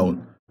any doubt,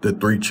 the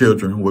 3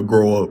 children would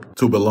grow up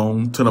to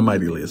belong to the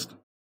mighty list.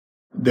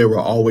 They were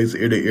always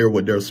ear to ear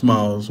with their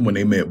smiles when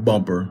they met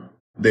Bumper.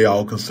 They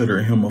all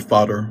considered him a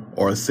father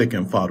or a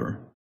second father.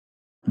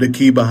 The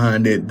key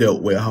behind it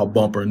dealt with how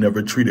Bumper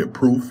never treated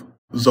Proof,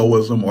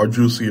 Zoism, or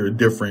Juicier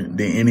different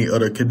than any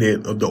other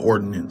cadet of the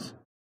ordinance.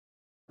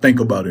 Think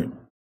about it.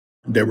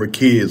 They were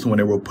kids when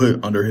they were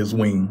put under his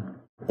wing.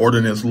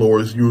 Ordinance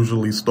lords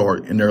usually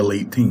start in their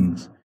late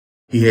teens.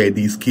 He had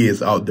these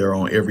kids out there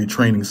on every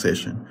training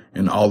session,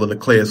 and all of the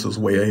classes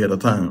way ahead of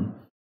time.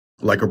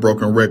 Like a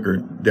broken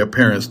record, their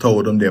parents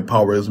told them that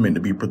power is meant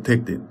to be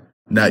protected,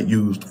 not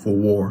used for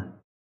war.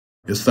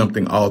 It's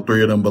something all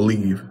 3 of them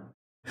believe,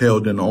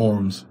 held in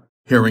arms,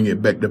 hearing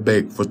it back to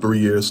back for 3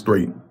 years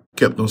straight,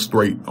 kept them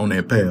straight on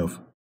that path.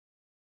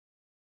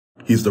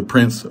 He's the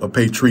Prince of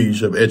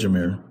Patridge of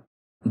Edgimaer,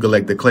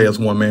 galactic-class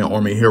one-man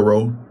army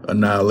hero,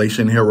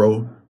 annihilation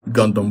hero,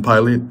 Gundam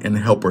pilot, and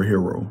helper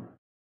hero.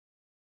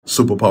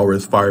 Superpower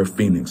is Fire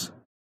Phoenix.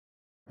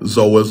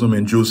 Zoism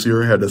and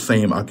Juicier have the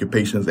same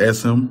occupations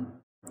as him,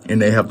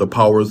 and they have the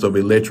powers of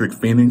Electric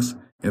Phoenix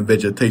and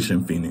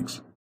Vegetation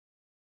Phoenix.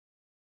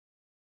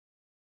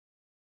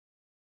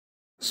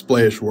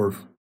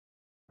 Splashworth,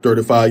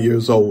 35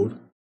 years old,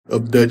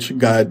 of Dutch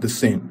god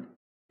descent.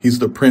 He's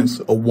the Prince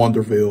of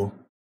Wonderville.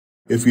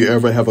 If you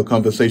ever have a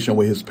conversation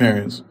with his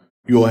parents,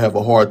 you'll have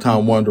a hard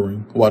time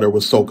wondering why they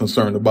were so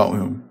concerned about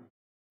him.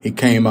 He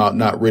came out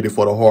not ready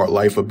for the hard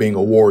life of being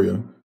a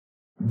warrior,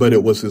 but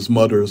it was his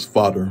mother's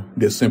father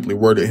that simply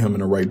worded him in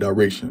the right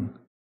direction.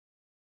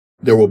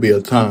 There will be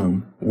a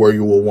time where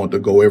you will want to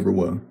go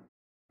everywhere.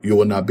 You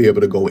will not be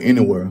able to go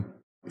anywhere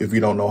if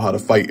you don't know how to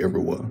fight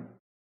everywhere.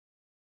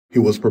 He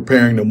was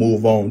preparing to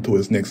move on to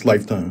his next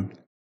lifetime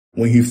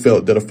when he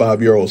felt that a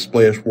 5-year-old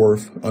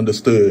Splashworth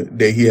understood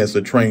that he has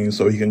to train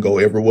so he can go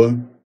everywhere.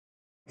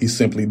 He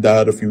simply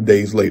died a few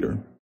days later.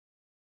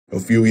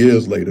 A few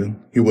years later,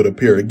 he would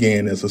appear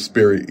again as a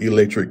spirit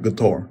electric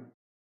guitar.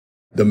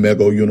 The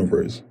Mego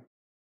Universe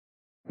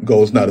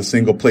goes not a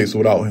single place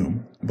without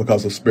him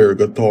because a spirit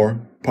guitar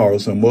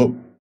powers him up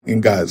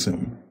and guides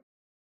him.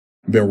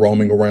 Been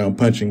roaming around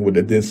punching with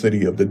the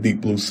density of the deep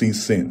blue sea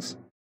since.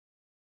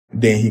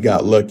 Then he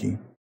got lucky.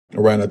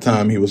 Around the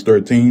time he was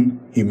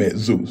 13, he met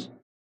Zeus,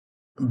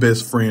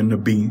 best friend to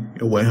be,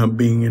 and with him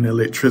being an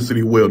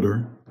electricity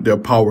wielder, their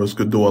powers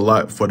could do a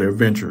lot for their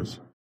ventures.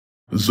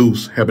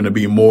 Zeus happened to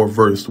be more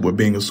versed with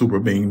being a super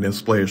being than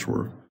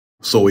Splashworth,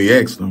 so he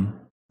asked him,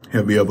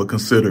 "Have you ever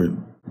considered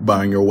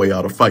buying your way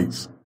out of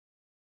fights?"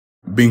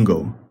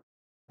 Bingo.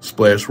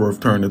 Splashworth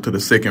turned into the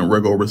second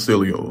Rego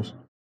Zillions,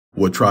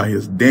 would try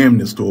his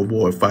damnedest to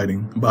avoid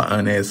fighting by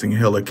unassing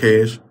hella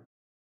cash,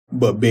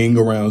 but being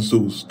around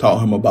Zeus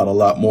taught him about a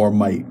lot more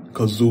might,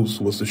 cause Zeus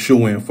was the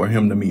shoo-in for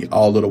him to meet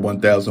all of the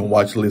 1,000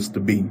 watch list to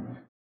be.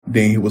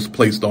 Then he was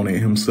placed on it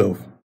himself.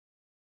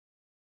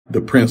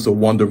 The Prince of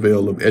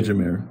Wonderville of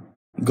Edgimaer,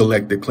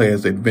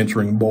 galactic-class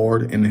adventuring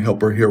bard and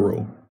helper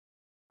hero.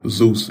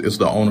 Zeus is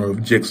the owner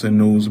of Jackson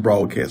News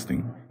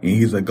Broadcasting, and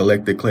he's a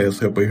galactic-class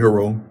helper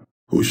hero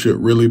who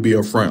should really be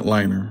a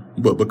frontliner,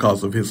 but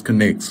because of his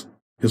connects,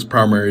 his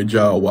primary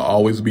job will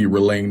always be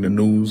relaying the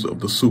news of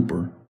the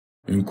super,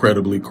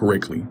 incredibly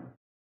correctly.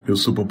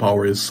 His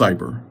superpower is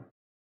cyber.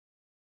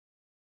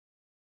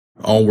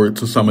 Onward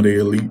to some of the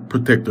elite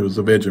protectors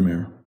of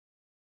Edgimaer.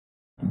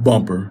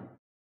 Bumper,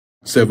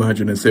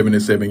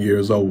 777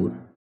 years old,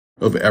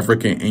 of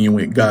African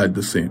Inuit god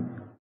descent,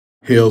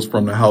 hails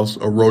from the house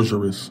of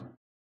Rogerus.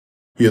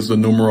 He is the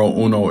numero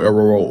uno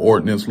Arrow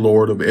Ordnance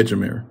Lord of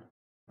Edgimaer.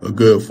 A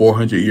good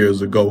 400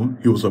 years ago,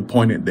 he was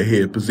appointed the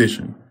head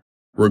position,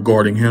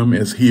 regarding him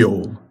as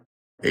Heol,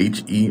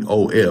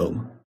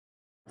 Heol,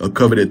 a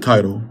coveted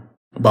title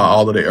by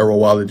all of the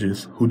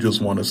arrowologists who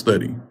just want to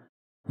study.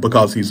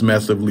 Because he's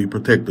massively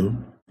protective,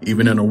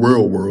 even in a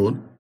real world,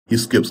 he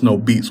skips no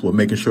beats with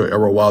making sure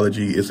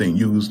arrowology isn't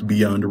used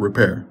beyond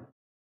repair.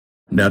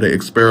 Now the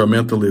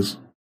experimentalists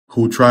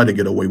who try to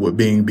get away with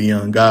being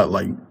beyond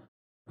godlike,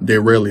 they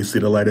rarely see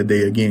the light of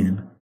day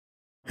again.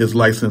 His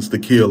license to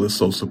kill is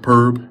so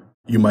superb,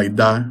 you might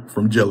die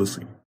from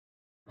jealousy.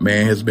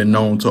 Man has been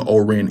known to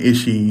Oren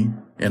Ishii,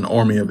 an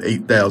army of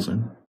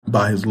 8,000,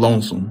 by his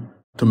lonesome,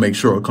 to make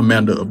sure a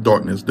commander of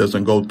darkness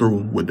doesn't go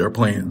through with their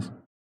plans.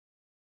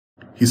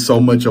 He's so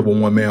much of a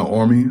one-man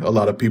army, a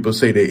lot of people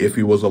say that if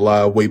he was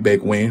alive way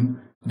back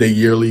when, the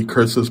yearly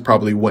curses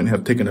probably wouldn't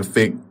have taken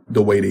effect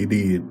the way they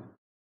did,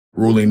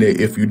 ruling that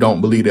if you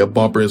don't believe that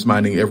Bumper is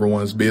minding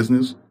everyone's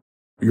business,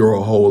 you're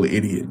a whole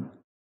idiot.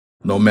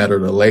 No matter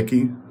the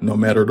lackey, no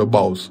matter the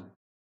boss,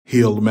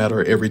 he'll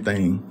matter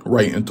everything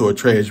right into a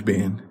trash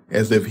bin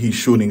as if he's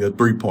shooting a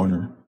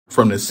three-pointer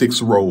from the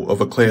 6th row of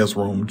a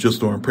classroom just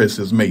to impress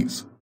his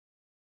mates.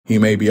 He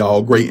may be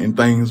all great in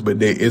things, but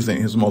that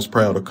isn't his most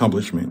proud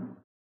accomplishment.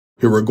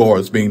 He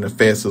regards being the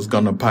fastest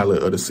gunner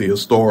pilot of the Sea of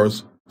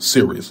Stars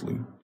seriously.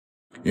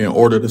 In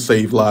order to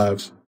save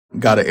lives,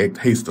 gotta act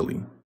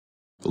hastily.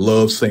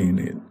 Love saying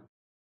it.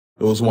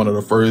 It was one of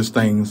the first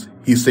things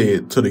he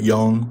said to the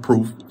young,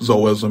 Proof,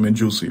 Zoism, and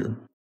Juicier.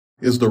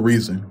 Is the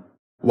reason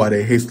why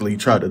they hastily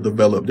tried to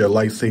develop their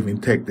life-saving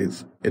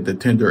tactics at the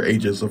tender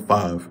ages of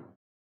 5.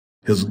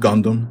 His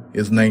Gundam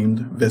is named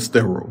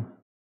Vestero.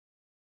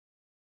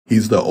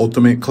 He's the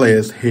ultimate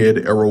class head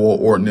Arrow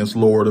Ordnance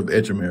Lord of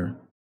Edgimaer,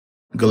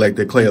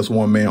 Galactic Class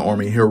one-man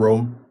army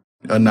hero,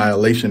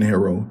 annihilation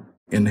hero,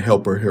 and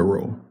helper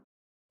hero.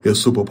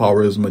 His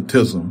superpower is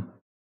Matism.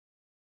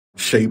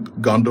 Shape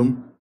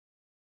Gundam.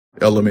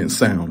 Element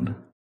sound.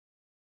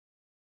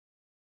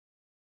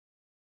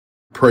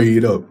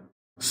 Prayed up,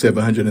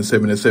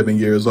 777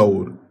 years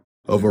old,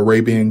 of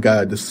Arabian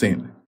god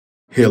descent,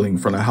 hailing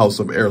from the house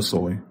of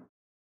Ersoy.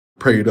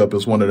 Prayed up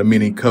is one of the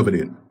many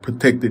coveted,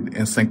 protected,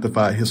 and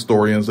sanctified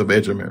historians of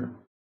Edgimaer,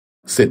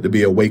 set to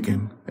be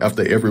awakened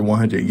after every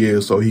 100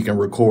 years so he can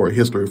record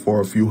history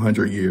for a few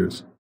hundred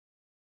years.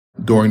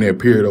 During that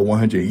period of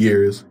 100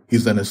 years,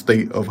 he's in a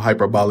state of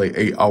hyperbolic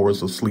 8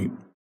 hours of sleep.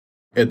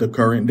 At the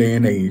current day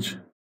and age,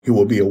 he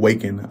will be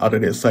awakened out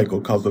of that cycle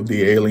because of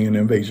the alien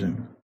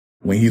invasion.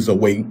 When he's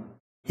awake,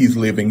 he's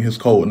living his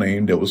code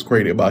name that was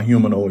created by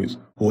humanoids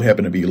who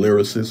happen to be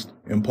lyricists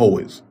and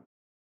poets.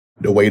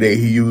 The way that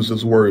he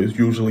uses words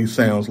usually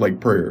sounds like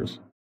prayers.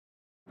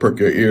 Perk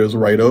your ears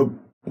right up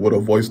with a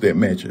voice that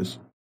matches.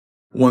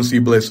 Once he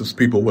blesses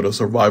people with a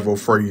survival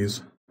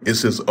phrase,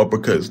 it's his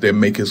uppercuts that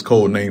make his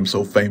code name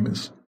so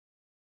famous.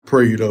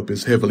 Prayed Up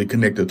is heavily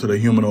connected to the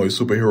humanoid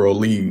superhero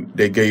league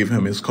that gave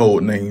him his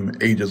code name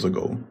ages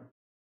ago.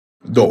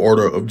 The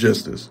Order of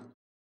Justice.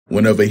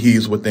 Whenever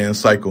he's within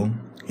cycle,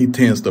 he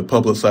tends to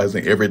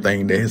publicizing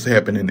everything that has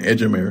happened in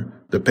Edgimaer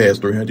the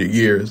past 300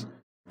 years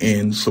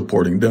and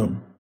supporting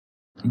them.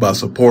 By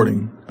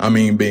supporting, I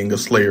mean being a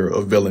slayer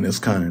of villainous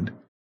kind.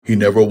 He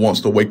never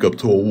wants to wake up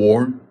to a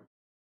war.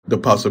 The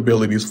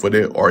possibilities for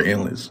that are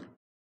endless.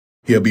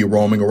 He'll be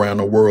roaming around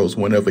the worlds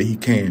whenever he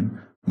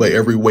can, but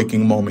every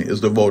waking moment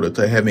is devoted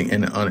to having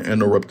an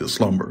uninterrupted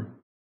slumber.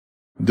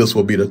 This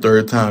will be the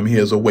 3rd time he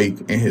is awake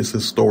in his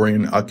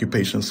historian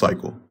occupation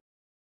cycle.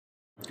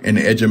 An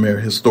Edgimaer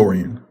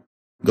historian,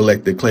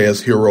 galactic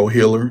class hero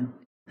healer,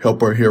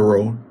 helper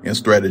hero, and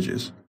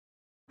strategist.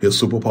 His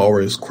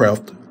superpower is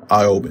Craft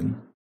Ioben,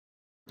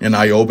 and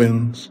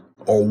Iobens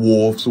are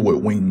wolves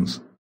with wings.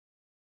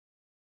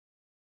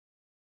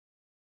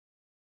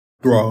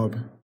 Throb,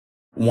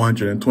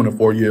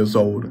 124 years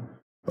old,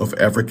 of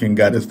African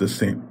goddess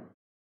descent,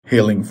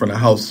 hailing from the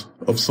house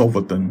of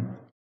Sovathan,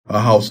 a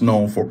house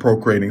known for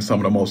procreating some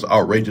of the most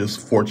outrageous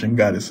fortune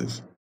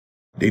goddesses.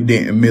 They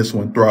didn't miss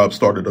when Throb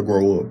started to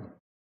grow up.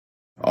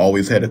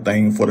 Always had a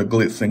thing for the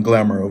glitz and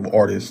glamour of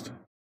artists.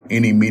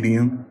 Any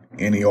medium,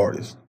 any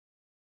artist.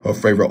 Her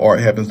favorite art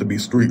happens to be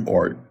street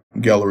art,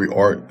 gallery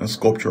art, and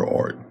sculpture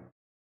art.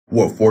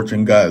 What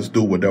fortune gods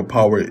do with their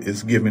power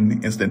is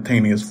giving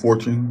instantaneous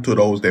fortune to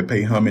those that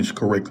pay homage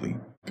correctly.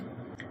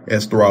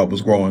 As Throb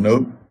was growing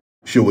up,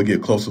 she would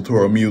get closer to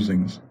her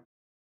musings.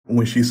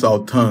 When she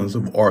saw tons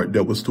of art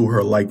that was to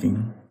her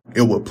liking,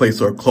 it would place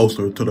her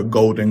closer to the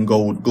golden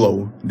gold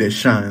glow that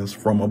shines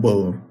from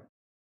above.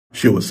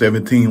 She was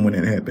 17 when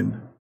it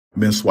happened,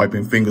 been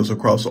swiping fingers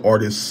across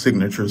artists'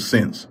 signatures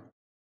since,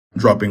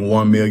 dropping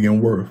 1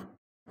 million worth,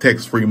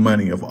 tax-free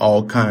money of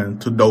all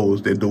kinds to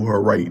those that do her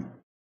right.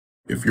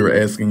 If you're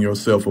asking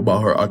yourself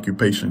about her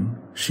occupation,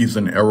 she's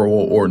an arrow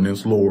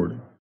ordnance lord,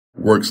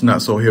 works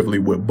not so heavily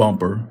with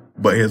Bumper,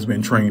 but has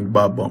been trained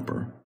by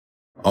Bumper.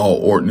 All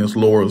ordnance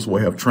lords will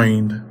have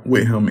trained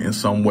with him in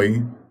some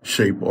way,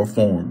 shape, or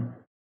form.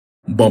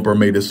 Bumper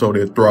made it so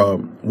that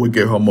Throb would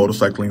get her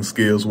motorcycling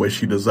skills where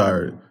she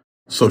desired,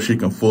 so she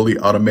can fully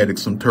automatic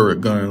some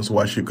turret guns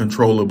while she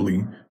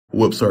controllably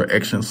whips her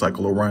action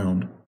cycle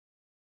around.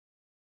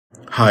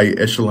 High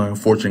Echelon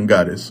Fortune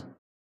Goddess,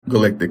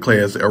 Galactic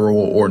Class Arrow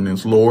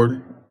Ordnance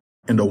Lord,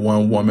 and a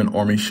one-woman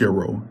army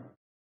Shiro.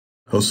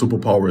 Her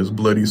superpower is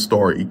Bloody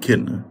Star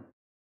Echidna.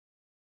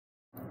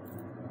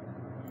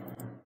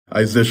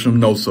 Izesham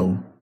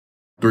Noso,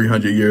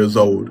 300 years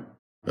old,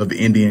 of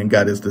Indian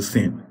goddess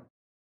descent,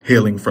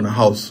 hailing from the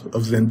house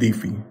of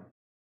Zendifi,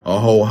 a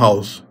whole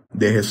house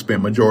that has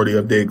spent majority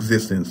of their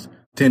existence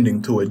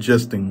tending to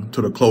adjusting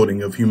to the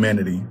clothing of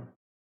humanity.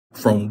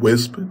 From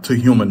wisp to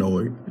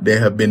humanoid, they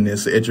have been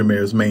this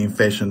Edgimaer's main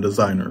fashion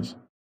designers.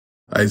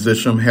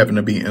 Izesham happen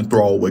to be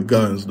enthralled with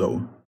guns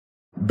though.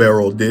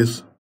 Barrel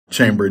this,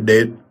 chamber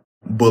that,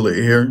 bullet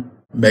here,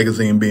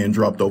 magazine being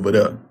dropped over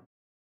there.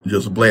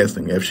 Just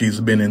blasting if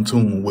she's been in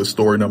tune with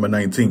story number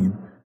 19.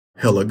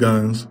 Hella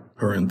guns,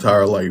 her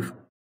entire life.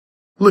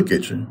 Look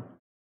at you.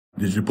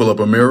 Did you pull up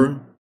a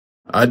mirror?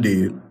 I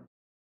did.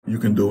 You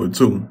can do it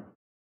too.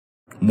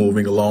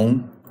 Moving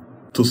along.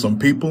 To some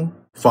people,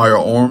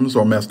 firearms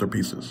are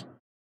masterpieces.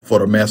 For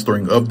the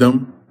mastering of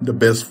them, the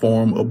best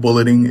form of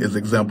bulleting is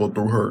exampled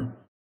through her.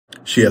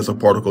 She has a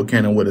particle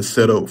cannon with a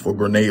setup for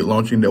grenade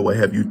launching that will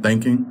have you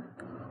thinking,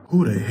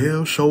 who the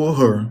hell showed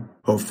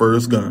her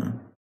first gun?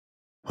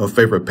 Her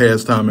favorite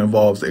pastime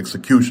involves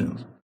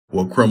executions,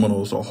 where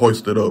criminals are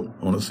hoisted up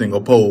on a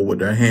single pole with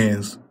their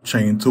hands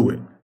chained to it,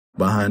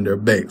 behind their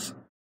backs.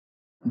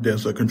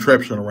 There's a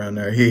contraption around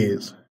their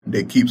heads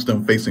that keeps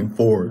them facing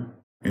forward,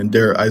 and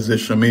there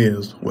Izesham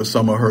is with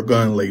some of her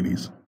gun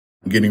ladies,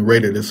 getting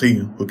ready to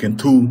see who can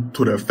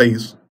to their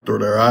face through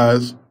their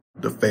eyes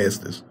the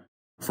fastest,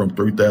 from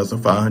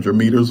 3,500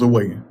 meters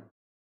away.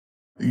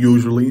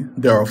 Usually,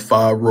 there are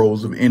 5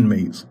 rows of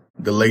inmates.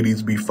 The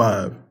ladies be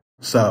 5,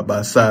 side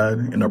by side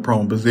in a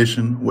prone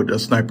position with their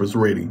snipers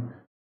ready,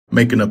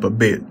 making up a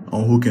bet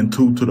on who can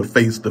to the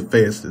face the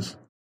fastest.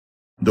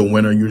 The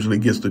winner usually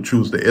gets to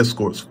choose the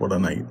escorts for the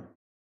night.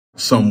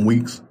 Some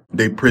weeks,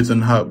 they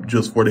prison hop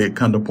just for their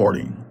kind of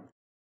partying.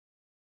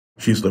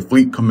 She's the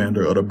fleet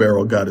commander of the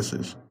Barrel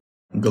Goddesses,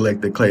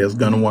 Galactic Class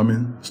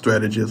Gunwoman,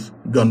 Strategist,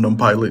 Gundam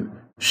Pilot,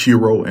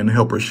 Shiro, and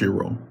Helper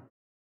Shiro.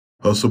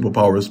 Her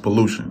superpower is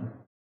pollution.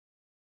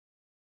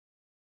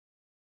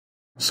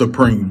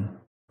 Supreme,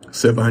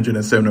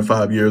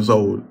 775 years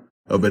old,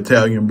 of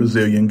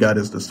Italian-Brazilian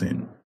goddess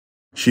descent.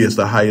 She is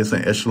the highest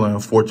in echelon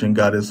fortune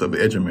goddess of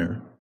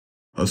Edgimaer.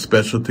 Her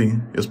specialty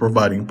is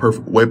providing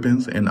perfect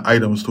weapons and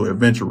items to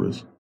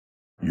adventurers.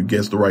 You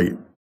guessed right.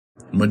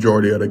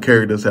 Majority of the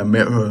characters have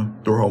met her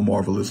through her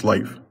marvelous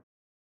life.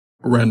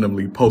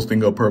 Randomly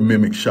posting up her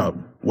mimic shop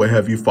will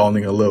have you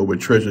falling in love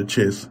with treasure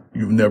chests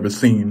you've never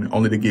seen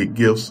only to get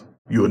gifts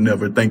you would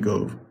never think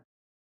of.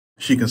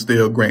 She can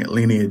still grant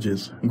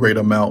lineages great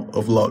amount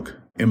of luck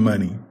and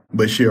money,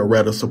 but she'll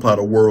rather supply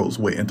the worlds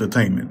with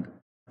entertainment,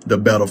 the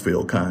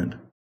battlefield kind.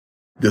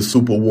 This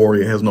super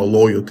warrior has no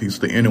loyalties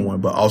to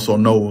anyone but also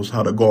knows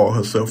how to guard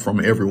herself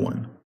from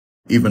everyone,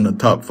 even the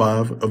top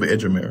 5 of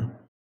Edgimaer.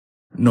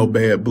 No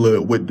bad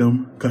blood with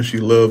them cause she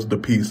loves the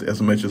peace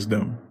as much as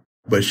them,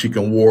 but she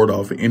can ward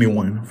off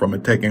anyone from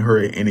attacking her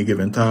at any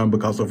given time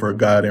because of her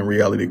God and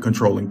reality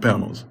controlling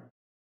panels.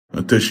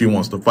 Until she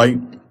wants to fight,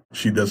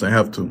 she doesn't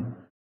have to.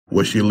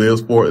 What she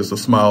lives for is a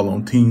smile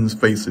on teens'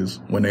 faces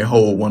when they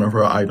hold one of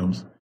her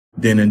items,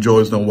 then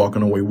enjoys them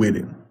walking away with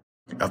it,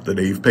 after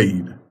they've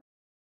paid.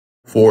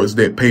 4 is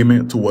that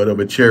payment to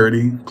whatever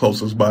charity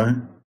closest by,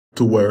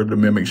 to where the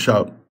mimic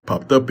shop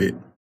popped up at.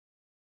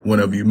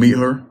 Whenever you meet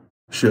her,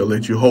 she'll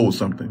let you hold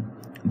something,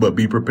 but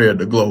be prepared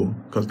to glow,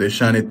 cause that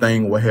shiny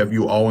thing will have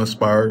you all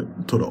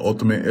inspired to the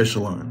ultimate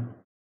echelon.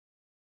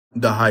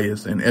 The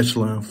highest in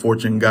echelon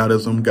fortune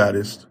goddess,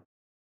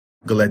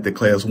 Galactic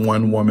Class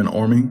 1 woman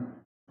army,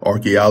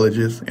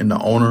 archaeologist, and the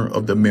owner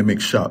of the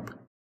mimic shop.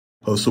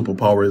 Her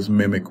superpower is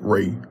Mimic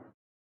Ray.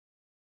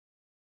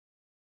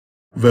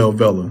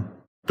 Velvela,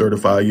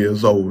 35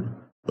 years old,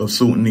 of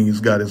Sudanese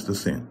goddess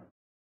descent.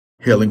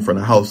 Hailing from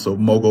the house of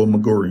Mogul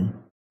Maguri,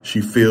 she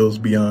feels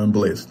beyond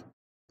blessed,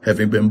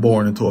 having been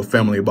born into a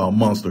family about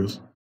monsters.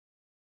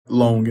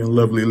 Long and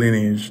lovely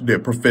lineage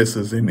that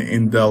professes in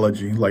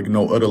endology like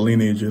no other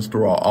lineages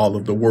throughout all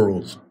of the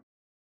worlds.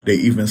 They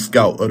even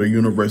scout other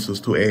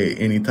universes to add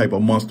any type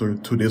of monster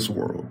to this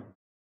world,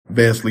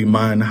 vastly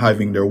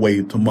mind-hiving their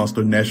way to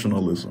monster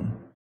nationalism.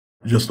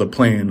 Just a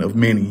plan of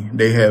many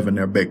they have in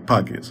their back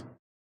pockets.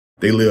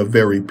 They live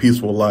very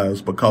peaceful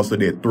lives because of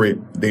that threat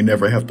they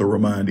never have to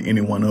remind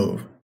anyone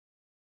of.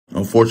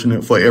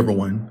 Unfortunate for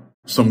everyone,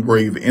 some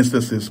grave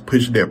instances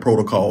push that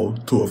protocol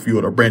to a few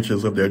of the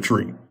branches of their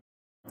tree,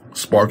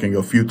 sparking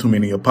a few too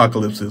many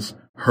apocalypses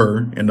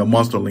her and the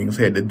monsterlings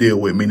had to deal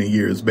with many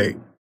years back.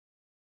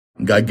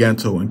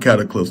 Giganto and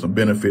Cataclysm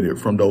benefited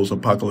from those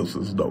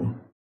apocalypses though.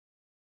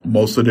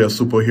 Most of their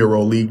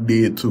superhero league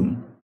did too,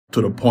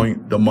 to the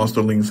point the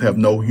monsterlings have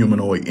no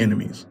humanoid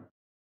enemies.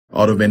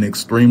 Out of an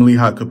extremely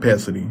high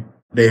capacity,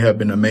 they have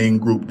been the main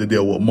group to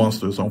deal with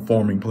monsters on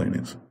forming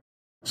planets,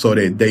 so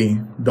that they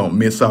don't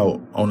miss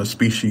out on a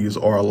species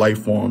or a life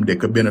form that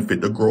could benefit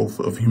the growth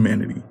of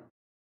humanity.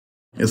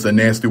 It's a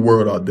nasty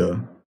world out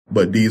there,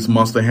 but these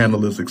monster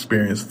handlers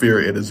experience fear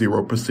at a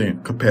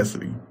 0%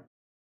 capacity,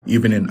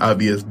 even in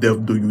obvious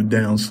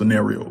death-do-you-down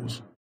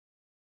scenarios.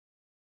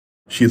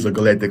 She's a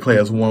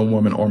Galactic-class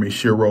one-woman army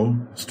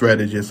shiro,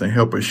 strategist, and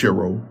helper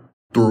shiro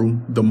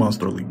through the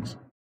monsterlings.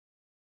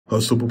 Her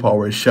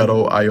superpower is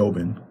Shadow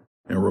Ioben,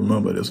 and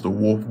remember, it's the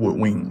wolf with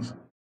wings.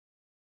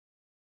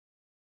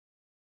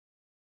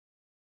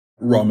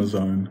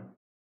 Ramazan,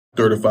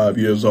 35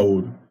 years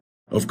old,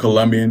 of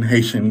Colombian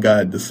Haitian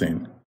god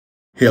descent,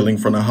 hailing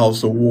from the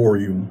house of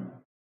Warrior,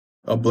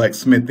 a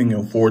blacksmithing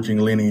and forging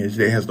lineage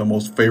that has the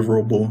most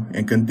favorable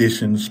and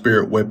conditioned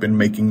spirit weapon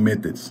making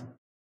methods.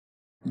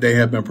 They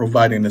have been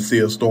providing the Sea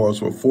of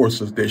Stars with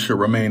forces that should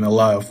remain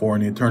alive for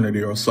an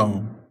eternity or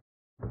so.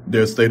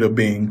 Their state of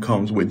being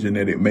comes with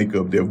genetic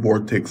makeup that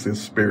vortexes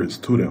spirits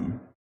to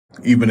them,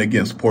 even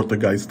against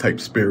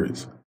Portuguese-type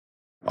spirits.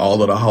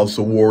 All of the House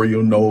of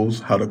Warrior knows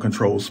how to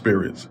control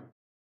spirits.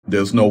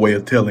 There's no way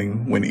of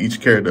telling when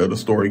each character of the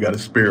story got a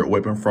spirit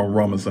weapon from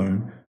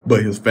Ramazan,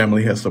 but his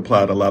family has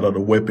supplied a lot of the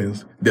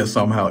weapons that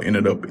somehow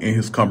ended up in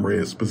his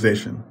comrade's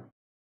possession.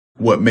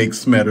 What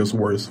makes matters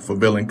worse for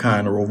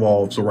villainkind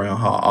revolves around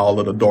how all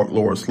of the Dark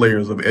Lord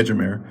Slayers of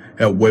Edgimaer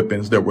have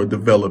weapons that were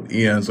developed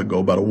eons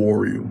ago by the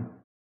Warrior.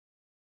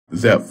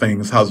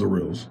 Zapfang's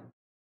Hazarils,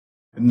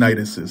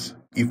 Nidus's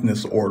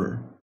Ethnus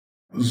Order,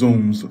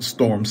 Zoom's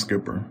Storm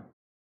Skipper,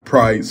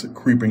 Pride's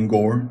Creeping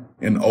Gore,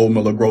 and Old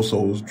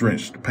Milagroso's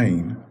Drenched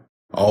Pain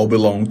all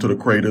belong to the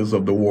creators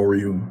of the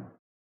Warrior.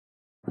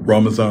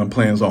 Ramazan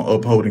plans on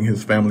upholding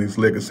his family's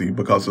legacy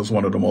because it's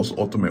one of the most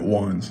ultimate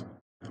ones.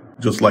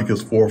 Just like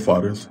his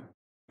forefathers,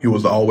 he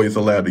was always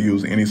allowed to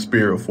use any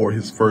spirit for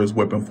his first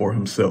weapon for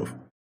himself.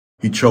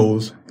 He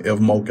chose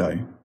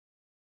Evmokai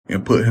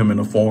and put him in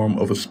the form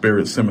of a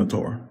spirit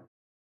scimitar,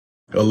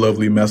 a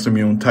lovely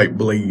Masamune-type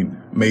blade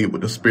made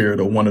with the spirit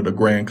of one of the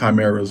grand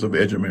chimeras of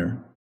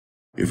Edgimaer.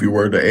 If you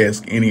were to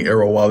ask any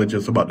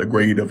arrowologist about the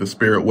grade of his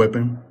spirit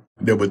weapon,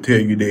 they would tell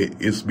you that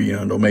it's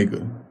beyond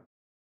Omega,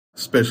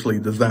 specially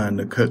designed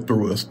to cut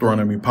through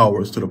astronomy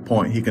powers to the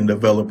point he can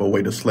develop a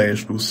way to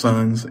slash through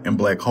suns and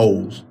black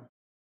holes,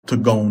 to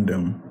gone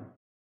them.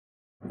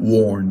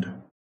 Warned.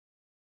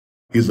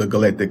 He's a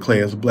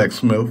Galactic-class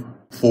blacksmith,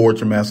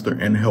 forge master,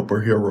 and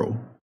helper hero.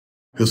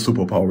 His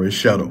superpower is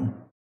Shadow.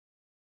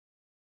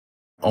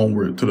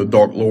 Onward to the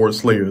Dark Lord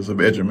Slayers of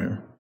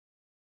Edgimaer.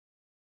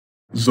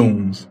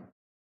 Zooms,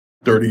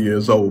 30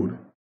 years old,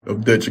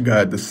 of Dutch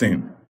god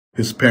descent.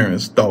 His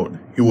parents thought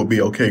he would be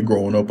okay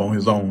growing up on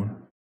his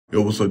own. It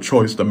was a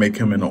choice to make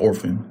him an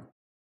orphan.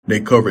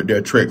 They covered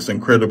their tracks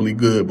incredibly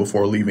good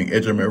before leaving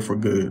Edgimaer for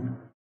good.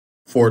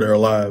 For their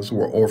lives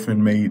were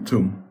orphan-made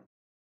too.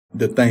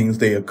 The things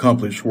they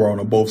accomplished were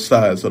on both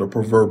sides of the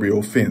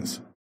proverbial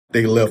fence.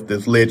 They left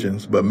as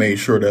legends but made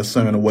sure their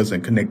son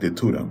wasn't connected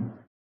to them.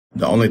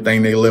 The only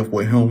thing they left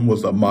with him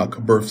was a mock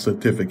birth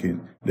certificate.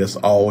 That's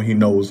all he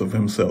knows of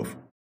himself.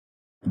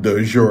 The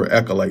Azure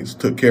Acolytes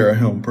took care of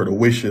him per the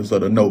wishes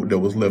of the note that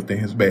was left in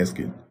his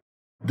basket.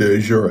 The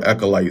Azure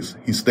Acolytes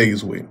he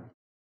stays with.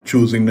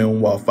 Choosing them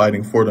while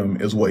fighting for them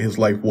is what his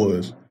life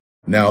was.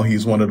 Now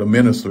he's one of the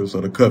ministers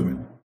of the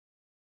Covenant.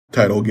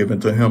 Title given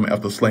to him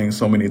after slaying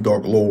so many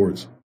Dark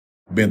Lords.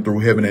 Been through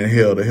heaven and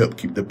hell to help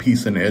keep the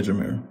peace in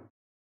Edgimaer.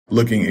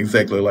 Looking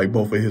exactly like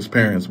both of his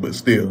parents, but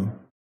still,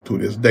 to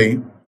this day,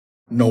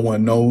 no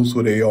one knows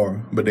who they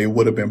are, but they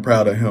would have been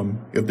proud of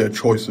him if their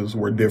choices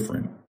were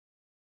different.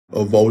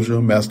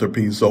 Avoja,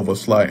 Masterpiece,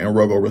 Overslot, and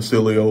Rugo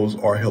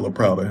Racilios are hella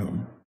proud of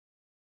him.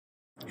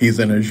 He's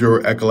an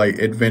Azure Acolyte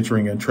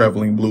adventuring and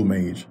traveling blue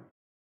mage,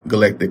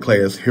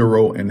 Galactic-class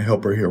hero and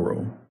helper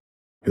hero.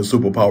 His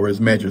superpower is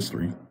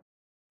Magistry,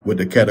 with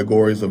the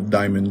categories of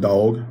Diamond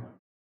Dog,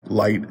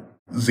 Light,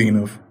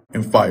 Zenith,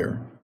 and Fire.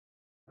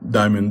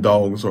 Diamond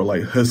dogs are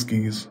like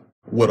huskies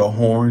with a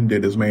horn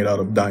that is made out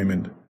of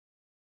diamond.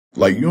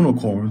 Like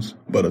unicorns,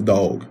 but a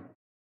dog.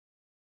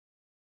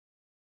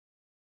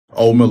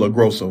 Old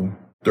Milagroso,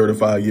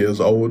 35 years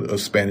old, of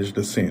Spanish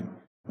descent,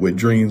 with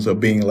dreams of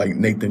being like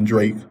Nathan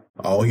Drake.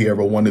 All he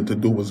ever wanted to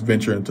do was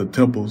venture into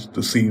temples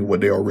to see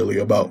what they are really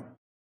about.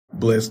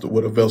 Blessed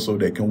with a vessel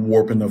that can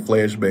warp into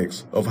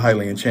flashbacks of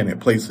highly enchanted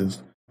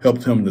places,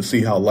 helped him to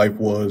see how life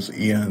was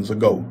eons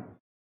ago.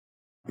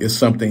 It's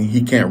something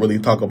he can't really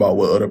talk about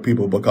with other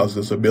people because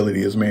this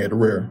ability is made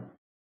rare.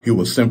 He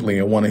was simply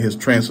in one of his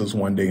trances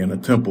one day in a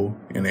temple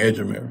in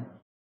Edgimaer,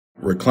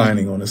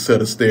 reclining on a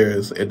set of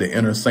stairs at the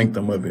inner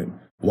sanctum of it,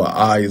 with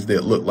eyes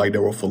that looked like they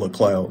were full of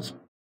clouds.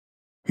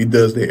 He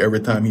does that every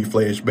time he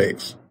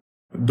flashbacks.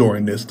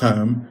 During this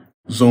time,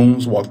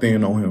 Zooms walked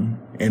in on him,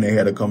 and they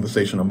had a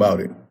conversation about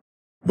it.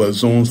 But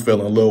Zooms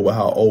fell in love with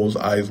how O's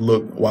eyes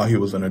looked while he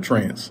was in a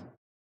trance.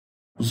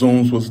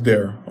 Zooms was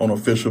there on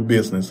official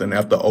business, and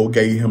after O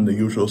gave him the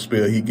usual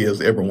spell he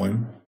gives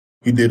everyone,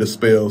 he did a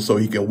spell so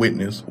he can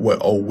witness what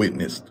O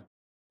witnessed.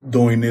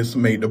 Doing this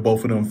made the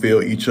both of them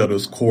feel each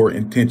other's core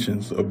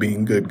intentions of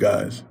being good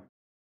guys.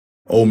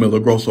 Old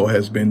Milagroso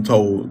has been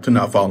told to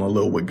not fall in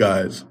love with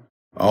guys.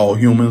 All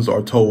humans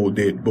are told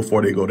that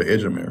before they go to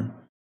Edgimaer.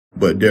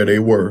 But there they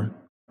were,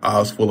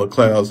 eyes full of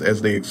clouds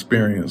as they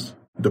experienced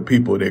the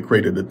people that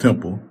created the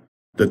temple,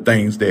 the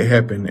things that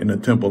happen in the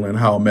temple, and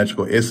how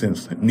magical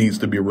essence needs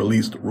to be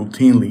released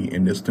routinely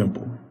in this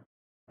temple.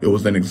 It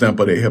was an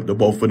example that helped the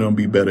both of them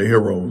be better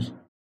heroes.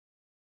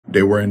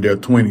 They were in their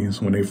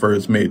 20s when they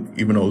first met,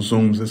 even though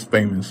Zooms is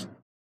famous,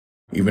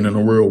 even in the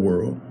real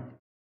world.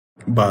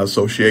 By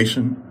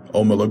association,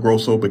 Old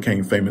Milagroso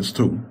became famous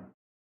too.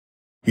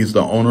 He's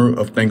the owner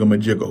of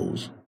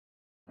Thingamajigos,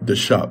 the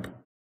shop,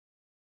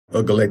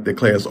 a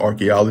galactic-class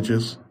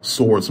archaeologist,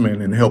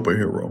 swordsman, and helper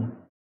hero.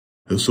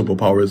 His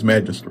superpower is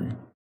Magistry.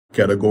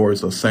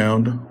 Categories are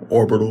Sound,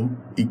 Orbital,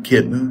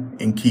 Echidna,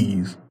 and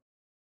Keys.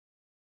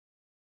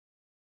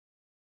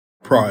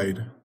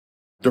 Pride,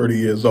 30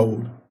 years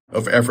old,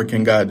 of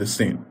African god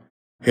descent,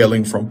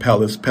 hailing from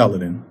Palace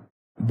Paladin,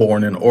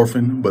 born an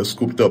orphan but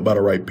scooped up by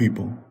the right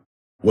people,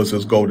 was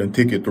his golden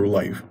ticket through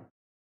life.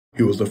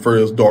 He was the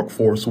first Dark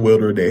Force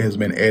wielder that has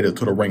been added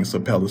to the ranks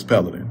of Palace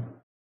Paladin,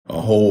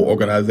 a whole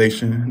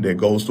organization that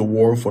goes to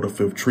war for the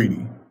Fifth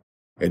Treaty.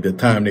 At the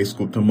time they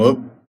scooped him up,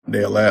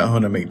 they allowed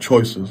him to make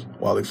choices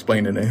while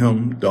explaining to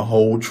him the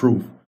whole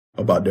truth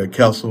about their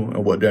castle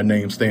and what their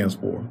name stands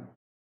for.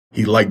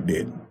 He liked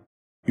it.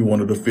 He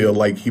wanted to feel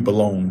like he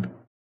belonged.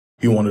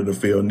 He wanted to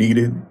feel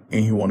needed,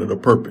 and he wanted a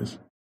purpose.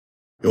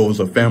 It was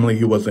a family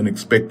he wasn't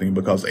expecting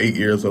because 8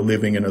 years of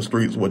living in the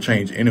streets would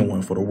change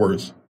anyone for the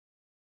worse.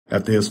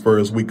 After his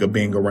first week of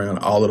being around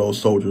all of those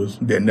soldiers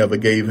that never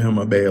gave him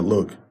a bad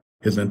look,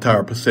 his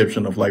entire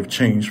perception of life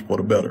changed for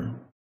the better.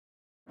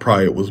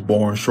 Pride was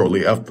born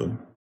shortly after.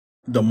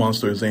 The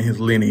monsters in his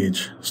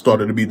lineage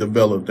started to be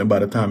developed, and by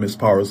the time his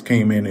powers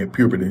came in at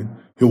puberty,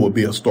 he would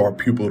be a star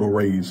pupil to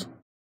raise.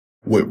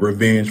 With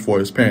revenge for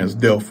his parents'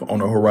 death on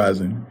the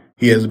horizon,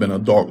 he has been a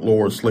Dark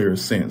Lord Slayer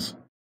since,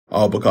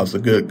 all because the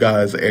good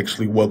guys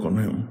actually welcomed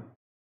him.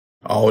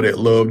 All that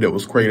love that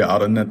was created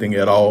out of nothing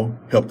at all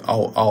helped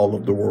out all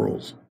of the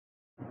worlds.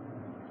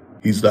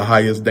 He's the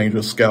highest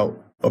dangerous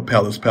scout of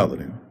Palace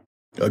Paladin,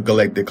 a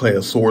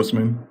galactic-class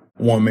swordsman,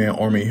 one-man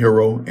army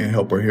hero, and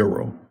helper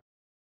hero.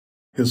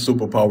 His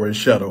superpower is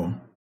Shadow.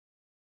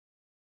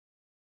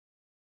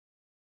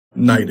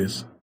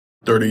 Nidus,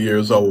 30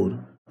 years old,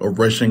 of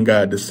Russian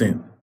god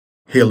descent,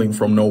 hailing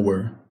from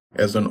nowhere.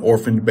 As an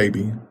orphaned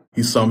baby,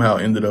 he somehow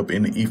ended up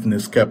in the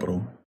Ifnis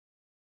capital.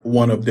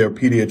 One of their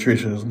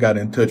pediatricians got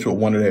in touch with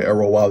one of their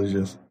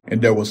aerologists,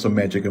 and there was some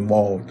magic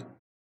involved.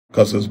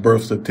 Cause his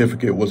birth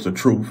certificate was the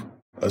truth,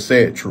 a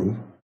sad truth.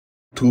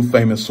 2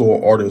 famous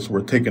sword artists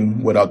were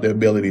taken without the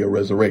ability of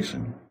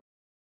resurrection.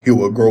 He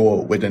would grow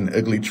up with an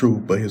ugly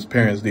truth, but his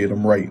parents did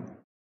him right.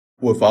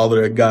 With all of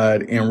their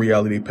God and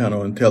reality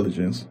panel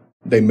intelligence,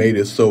 they made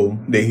it so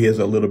that he has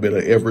a little bit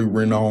of every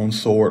renowned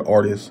sword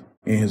artist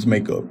in his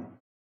makeup.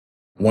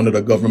 One of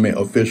the government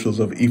officials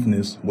of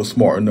Ifnis was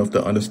smart enough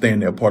to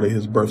understand that part of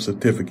his birth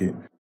certificate,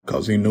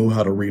 cause he knew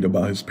how to read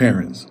about his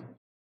parents.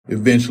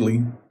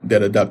 Eventually,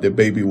 that adopted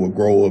baby would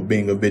grow up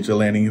being a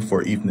vigilante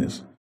for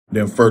Ifnis,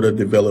 then further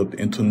developed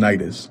into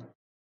Nidus.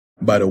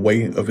 By the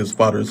way of his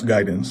father's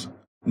guidance,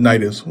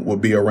 Nidus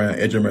would be around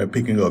Edgimaer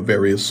picking up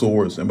various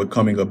swords and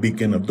becoming a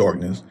beacon of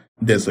darkness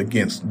that's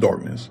against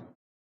darkness.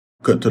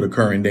 Cut to the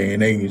current day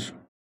and age.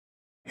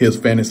 His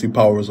fantasy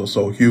powers are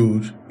so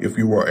huge, if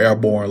you were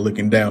airborne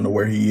looking down to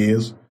where he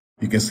is,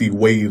 you can see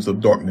waves of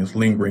darkness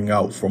lingering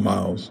out for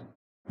miles.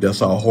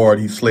 That's how hard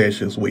he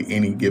slashes with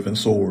any given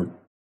sword.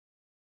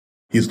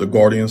 He's the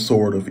guardian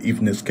sword of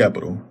Ifnis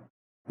capital,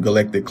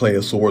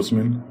 galactic-class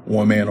swordsman,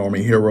 one-man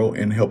army hero,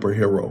 and helper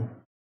hero.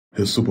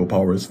 His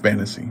superpower is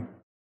fantasy.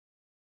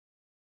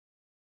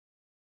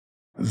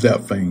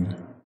 Zapfane,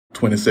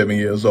 27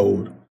 years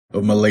old,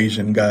 of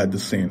Malaysian god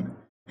descent,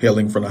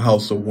 hailing from the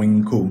house of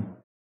Wing Ku.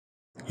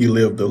 He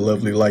lived a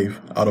lovely life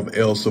out of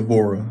El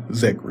Savora,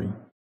 Zekri,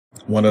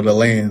 one of the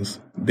lands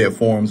that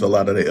forms a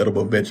lot of the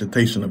edible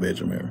vegetation of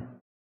Edgimaer.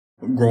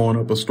 Growing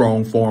up a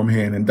strong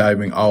farmhand and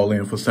diving all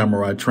in for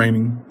samurai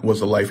training was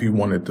the life he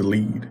wanted to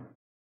lead.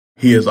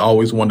 He has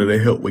always wanted to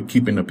help with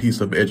keeping the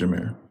peace of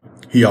Edgimaer.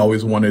 He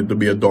always wanted to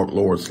be a Dark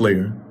Lord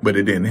Slayer, but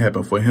it didn't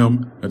happen for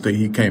him until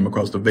he came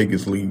across the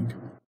Vegas League,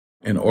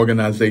 an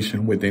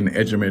organization within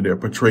Edgimaer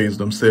that portrays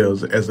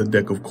themselves as a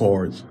deck of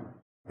cards.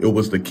 It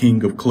was the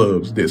King of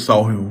Clubs that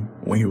saw him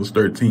when he was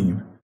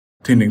 13,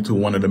 tending to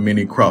one of the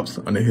many crops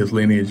under his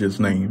lineage's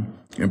name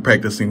and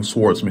practicing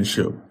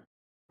swordsmanship,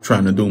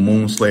 trying to do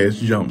moon-slash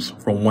jumps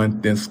from one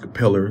disc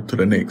pillar to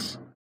the next,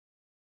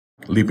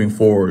 leaping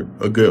forward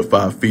a good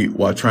 5 feet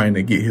while trying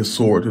to get his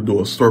sword to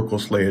do a circle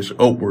slash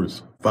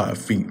upwards 5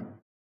 feet,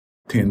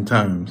 10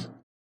 times.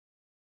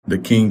 The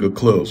King of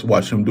Clubs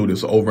watched him do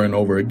this over and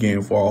over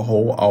again for a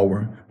whole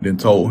hour, then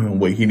told him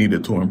what he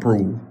needed to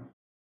improve.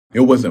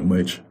 It wasn't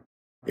much.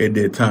 At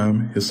that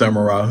time, his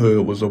samurai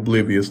hood was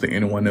oblivious to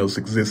anyone else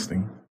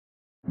existing,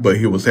 but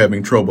he was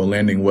having trouble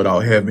landing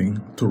without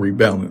having to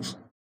rebalance.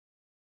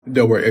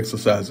 There were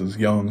exercises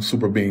young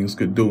super beings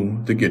could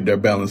do to get their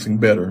balancing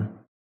better.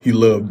 He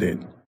loved it,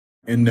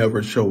 and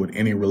never showed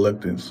any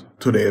reluctance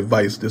to the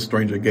advice this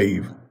stranger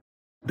gave.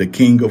 The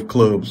King of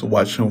Clubs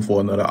watched him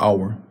for another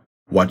hour,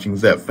 watching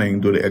Zap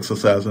Fang do the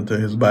exercise until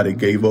his body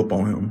gave up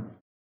on him.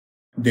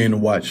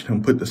 Then watched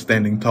him put the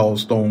standing tall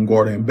stone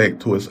garden back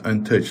to its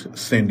untouched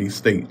sandy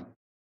state,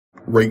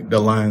 raked the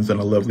lines in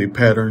a lovely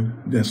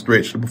pattern, then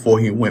stretched before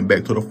he went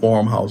back to the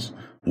farmhouse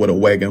with a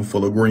wagon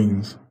full of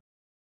greens.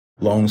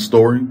 Long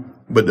story,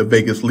 but the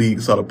Vegas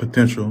League saw the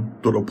potential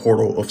through the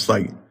portal of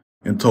sight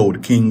and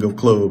told King of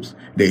Clubs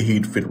that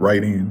he'd fit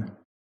right in.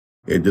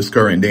 At this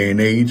current day and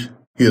age,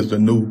 he is the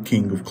new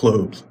King of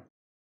Clubs.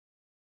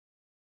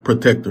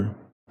 Protector,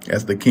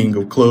 as the King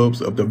of Clubs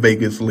of the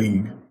Vegas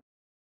League.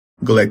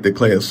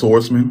 Galactic-class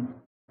swordsman,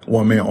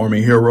 one-man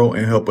army hero,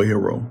 and helper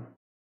hero.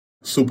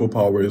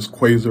 Superpower is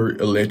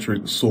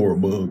quasar-electric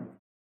sword bug.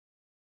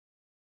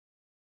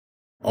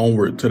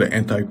 Onward to the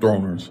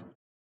anti-throners.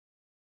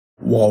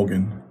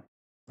 Walgen,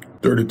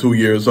 32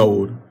 years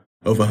old,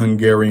 of a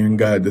Hungarian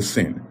god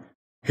descent,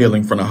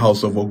 hailing from the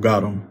house of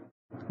Ogadam.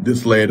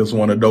 This lad is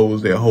one of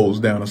those that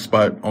holds down a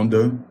spot on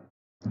the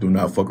do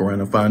not fuck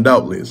around and find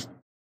out list.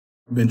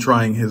 Been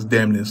trying his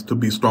damnness to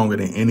be stronger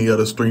than any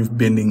other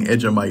strength-bending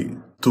Edgimight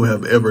to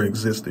have ever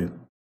existed.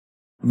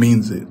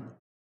 Means it.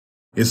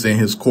 It's in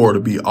his core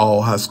to be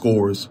all high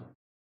scores.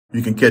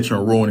 You can catch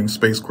him ruining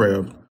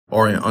spacecraft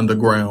or in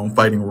underground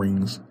fighting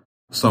rings.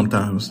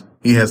 Sometimes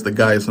he has to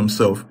guise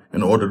himself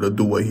in order to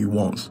do what he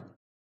wants.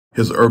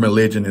 His urban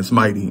legend is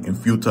mighty and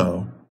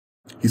futile.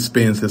 He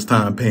spends his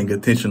time paying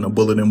attention to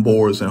bulletin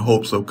boards in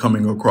hopes of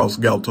coming across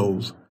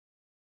Galtos.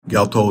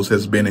 Galtos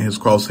has been in his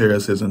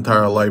crosshairs his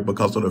entire life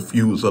because of the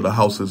feuds of the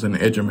houses in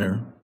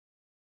Edgimaer.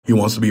 He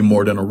wants to be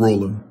more than a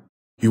ruler.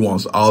 He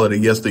wants all of the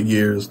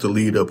yesteryears to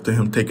lead up to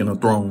him taking a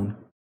throne.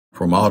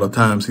 From all the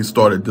times he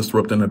started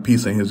disrupting the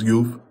peace in his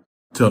youth,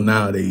 till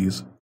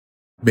nowadays,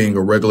 being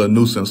a regular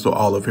nuisance to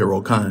all of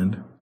hero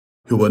kind.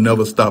 He will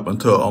never stop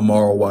until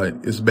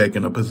Amarawat is back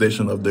in the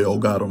possession of the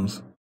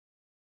Ogadams.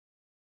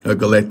 A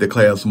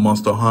galactic-class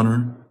monster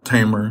hunter,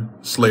 tamer,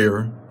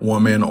 slayer,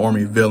 one-man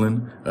army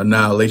villain,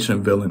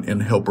 annihilation villain,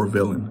 and helper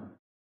villain.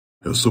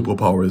 His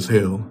superpower is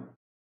hell.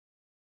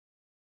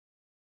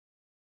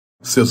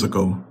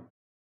 Sissoko,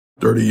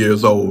 30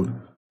 years old,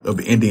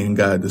 of Indian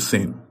god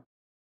descent,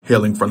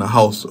 hailing from the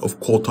house of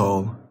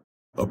Kotal,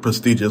 a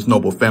prestigious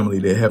noble family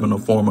that having a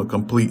form of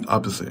complete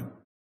opposite.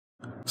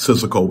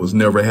 Sissoko was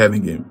never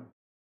having it,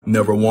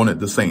 never wanted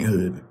the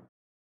sainthood.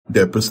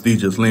 That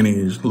prestigious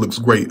lineage looks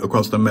great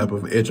across the map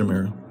of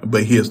Edgimaer,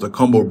 but he is the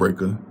combo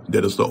breaker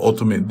that is the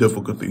ultimate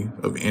difficulty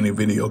of any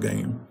video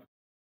game.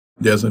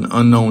 There's an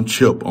unknown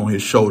chip on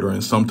his shoulder,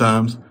 and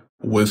sometimes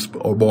wisps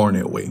are born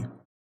that way.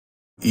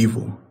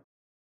 Evil.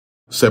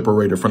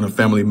 Separated from the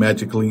family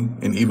magically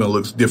and even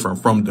looks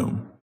different from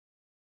them.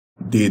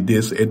 Did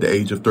this at the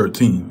age of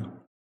 13.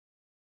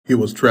 He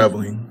was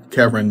traveling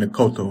Cavern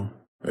Nikoto,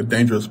 a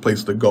dangerous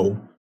place to go,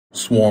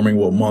 swarming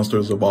with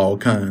monsters of all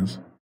kinds.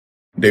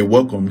 They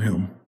welcomed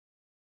him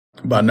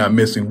by not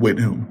messing with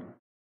him.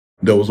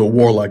 There was a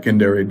warlock in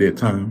there at that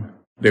time.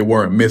 They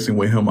weren't messing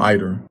with him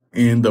either,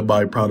 and the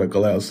byproduct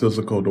allowed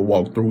Sissoko to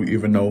walk through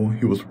even though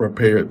he was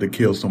prepared to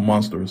kill some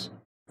monsters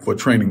for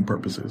training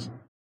purposes.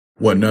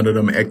 With none of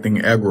them acting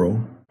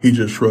aggro, he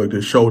just shrugged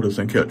his shoulders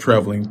and kept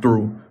traveling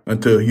through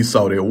until he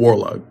saw that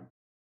warlock.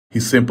 He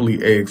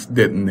simply asked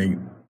Detonate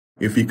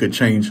if he could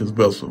change his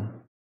vessel.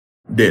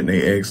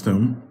 Detonate asked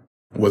him,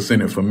 "What's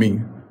in it for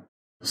me?"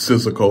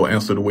 Sissoko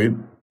answered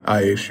with,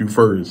 "I asked you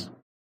first."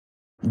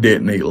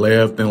 Detonate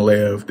laughed and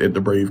laughed at the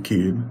brave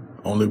kid,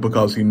 only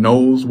because he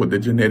knows what the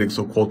genetics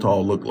of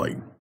Kotal look like.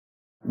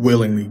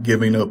 Willingly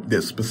giving up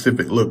that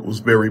specific look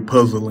was very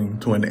puzzling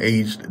to an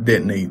aged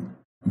Detonate,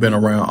 been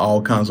around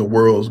all kinds of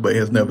worlds but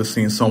has never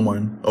seen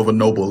someone of a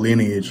noble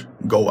lineage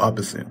go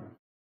opposite.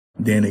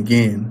 Then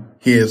again,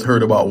 he has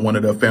heard about one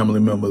of their family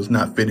members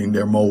not fitting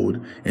their mold,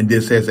 and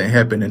this hasn't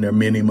happened in their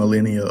many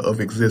millennia of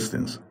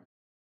existence.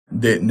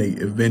 Detonate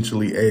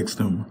eventually asked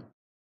him,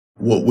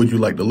 "What would you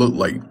like to look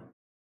like?"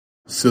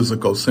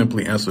 Sissoko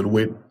simply answered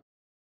with,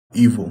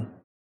 "Evil."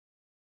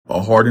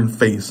 A hardened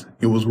face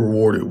he was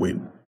rewarded with,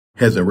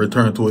 hasn't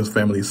returned to his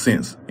family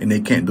since, and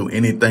they can't do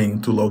anything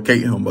to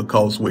locate him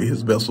because with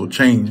his vessel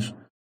changed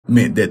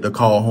meant that the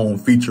call home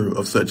feature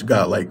of such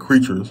godlike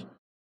creatures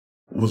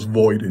was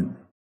voided.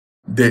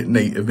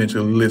 Detonate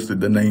eventually listed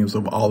the names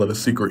of all of the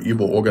secret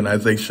evil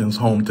organizations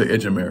home to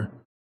Edgimaer.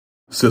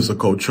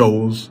 Sissoko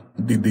chose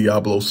the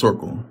Diablo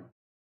Circle.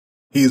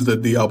 He's the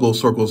Diablo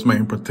Circle's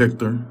main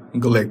protector,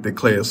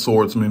 galactic-class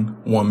swordsman,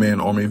 one-man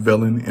army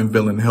villain, and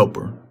villain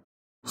helper.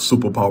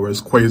 Superpower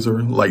is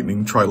Quasar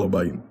Lightning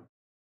Trilobite.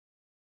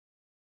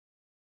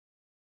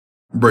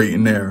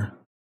 Edgimaer,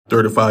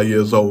 35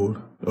 years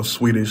old, of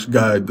Swedish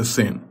god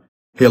descent,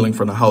 hailing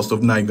from the House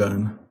of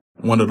Nygun,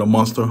 one of the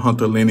monster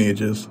hunter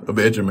lineages of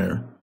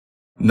Edgimaer.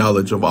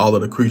 Knowledge of all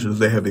of the creatures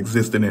that have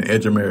existed in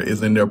Edgimaer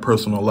is in their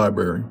personal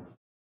library.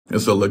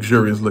 It's a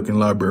luxurious-looking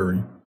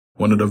library,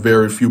 one of the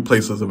very few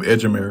places of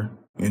Edgimaer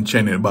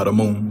enchanted by the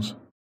moons.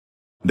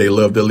 They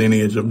love the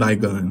lineage of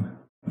Nygun.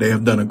 They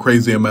have done a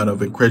crazy amount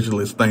of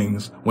incredulous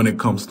things when it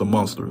comes to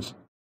monsters.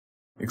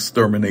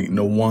 Exterminating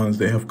the ones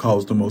that have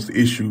caused the most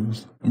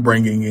issues,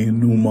 bringing in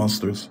new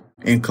monsters,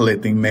 and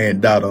collecting mad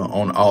data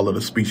on all of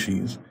the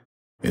species.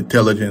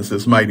 Intelligence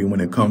is mighty when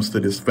it comes to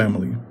this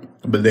family,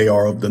 but they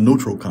are of the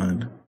neutral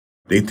kind.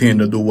 They tend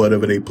to do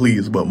whatever they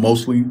please, but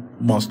mostly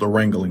monster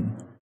wrangling.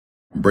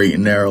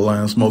 Edgimaer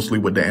aligns mostly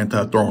with the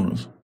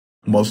anti-throners,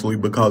 mostly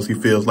because he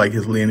feels like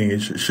his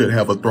lineage should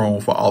have a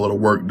throne for all of the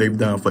work they've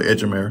done for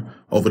Edgimaer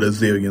over the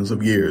zillions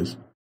of years.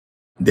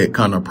 That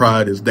kind of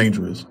pride is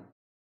dangerous.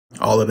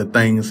 All of the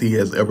things he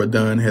has ever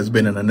done has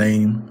been in the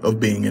name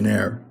of being an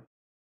heir.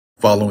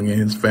 Following in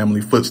his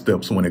family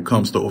footsteps when it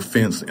comes to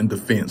offense and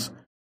defense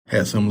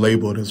has him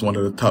labeled as one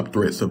of the top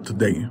threats of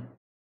today,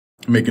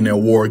 making their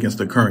war against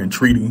the current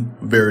treaty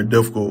very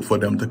difficult for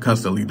them to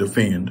constantly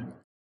defend.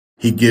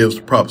 He gives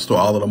props to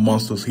all of the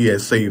monsters he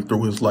has saved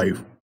through his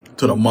life,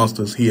 to the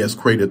monsters he has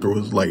created through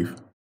his life.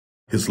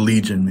 His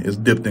legion is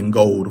dipped in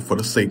gold for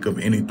the sake of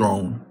any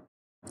throne.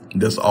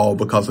 This all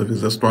because of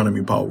his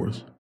astronomy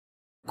powers.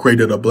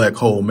 Created a black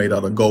hole made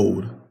out of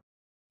gold.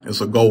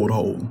 It's a gold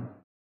hole.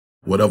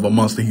 Whatever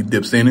monster he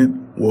dips in it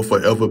will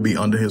forever be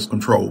under his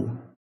control.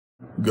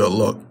 Good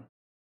luck.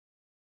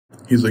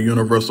 He's a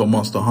universal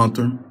monster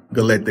hunter,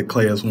 galactic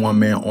class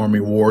one-man army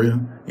warrior,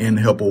 and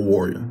helper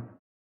warrior.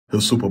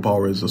 His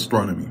superpower is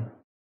astronomy.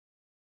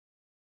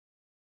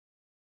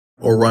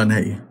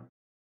 Orange,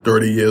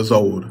 30 years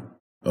old,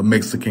 of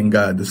Mexican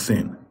god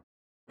descent.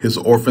 His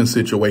orphan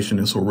situation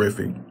is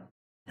horrific.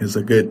 It's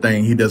a good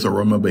thing he doesn't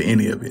remember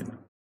any of it.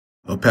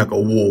 A pack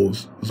of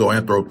wolves,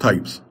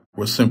 zoanthropes,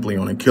 were simply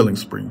on a killing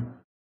spree.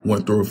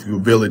 Went through a few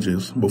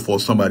villages before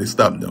somebody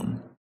stopped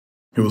them.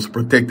 He was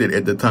protected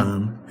at the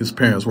time. His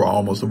parents were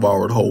almost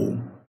devoured whole.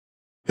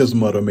 His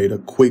mother made a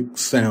quick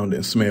sound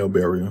and smell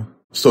barrier,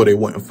 so they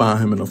wouldn't find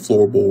him in the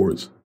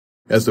floorboards.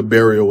 As the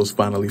barrier was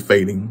finally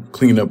fading,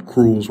 cleanup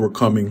crews were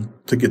coming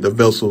to get the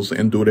vessels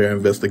and do their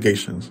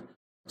investigations.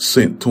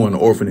 Sent to an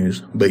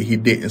orphanage, but he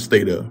didn't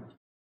stay there.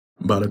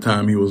 By the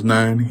time he was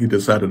 9, he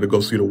decided to go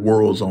see the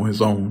worlds on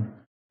his own.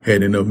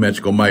 Had enough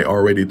magical might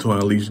already to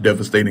unleash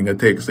devastating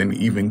attacks and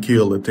even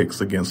kill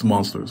attacks against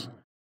monsters.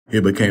 He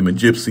became a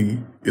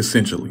gypsy,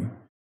 essentially,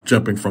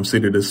 jumping from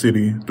city to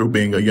city through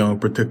being a young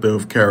protector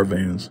of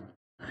caravans.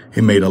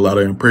 He made a lot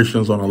of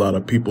impressions on a lot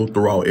of people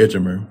throughout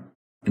Edgimaer,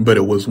 but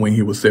it was when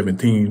he was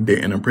 17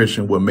 that an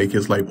impression would make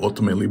his life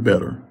ultimately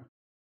better.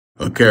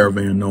 A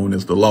caravan known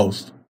as the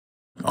Lost.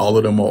 All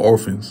of them are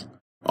orphans.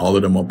 All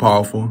of them are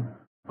powerful.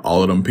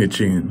 All of them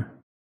pitch in.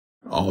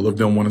 All of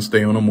them want to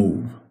stay on the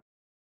move.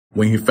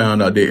 When he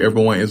found out that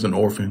everyone is an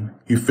orphan,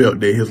 he felt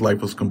that his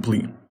life was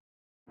complete.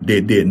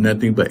 They did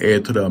nothing but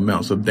add to the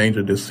amounts of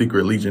danger this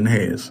secret legion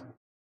has.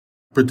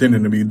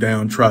 Pretending to be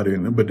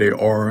downtrodden, but they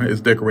are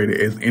as decorated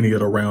as any of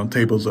the round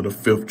tables of the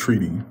Fifth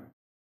Treaty.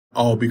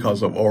 All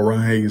because of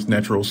Orange's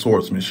natural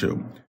swordsmanship.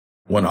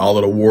 When all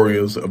of the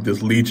warriors of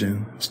this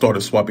legion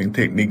started swapping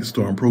techniques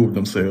to improve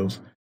themselves,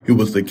 he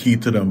was the key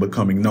to them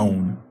becoming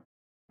known.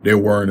 They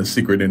weren't a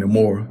secret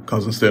anymore,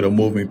 because instead of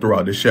moving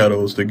throughout the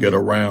shadows to get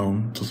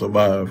around to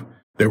survive,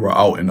 they were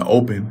out in the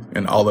open,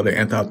 and all of the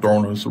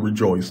anti-throners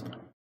rejoiced.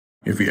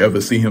 If you ever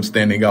see him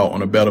standing out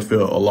on a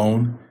battlefield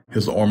alone,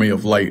 his army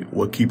of light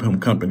will keep him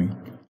company,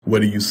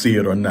 whether you see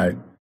it or not,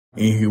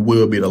 and he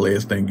will be the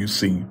last thing you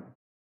see.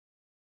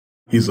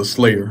 He's a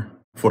slayer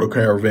for the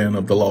caravan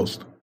of the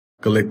lost,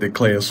 galactic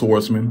class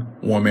swordsman,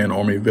 one-man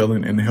army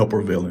villain, and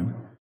helper villain.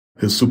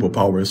 His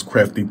superpower is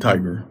Crafty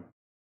Tiger.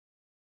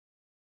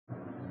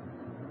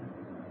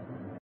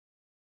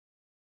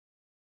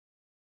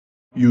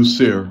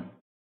 Yusir,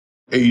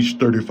 age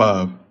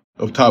 35,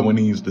 of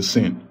Taiwanese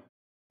descent,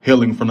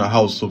 hailing from the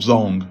House of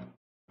Zong.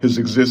 His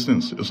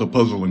existence is a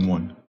puzzling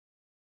one.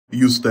 He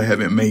used to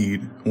have it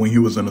made when he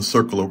was in a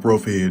circle of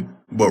Roughhead,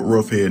 but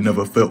Roughhead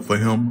never felt for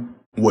him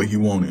what he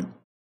wanted.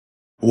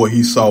 What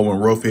he saw when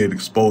Roughhead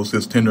exposed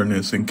his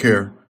tenderness and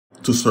care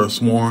to Sir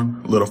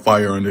Sworn lit a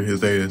fire under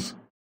his ass.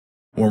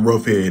 When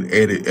Roughhead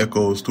added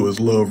echoes to his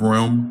love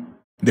realm,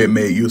 that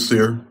made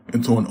Yusir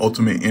into an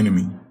ultimate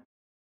enemy.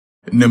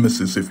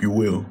 Nemesis, if you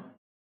will.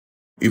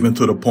 Even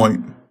to the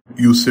point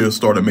Ysir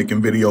started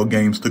making video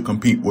games to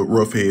compete with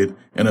Roughhead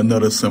in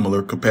another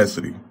similar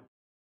capacity.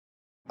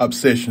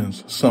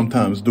 Obsessions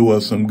sometimes do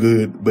us some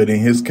good, but in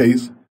his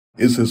case,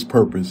 it's his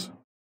purpose.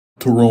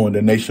 To ruin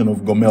the nation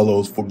of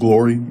Gomelos for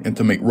glory and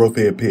to make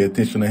Roughhead pay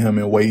attention to him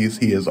in ways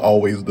he has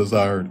always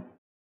desired.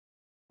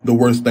 The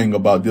worst thing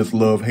about this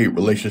love-hate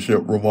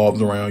relationship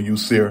revolves around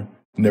Ysir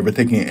never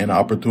taking an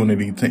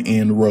opportunity to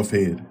end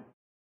Roughhead.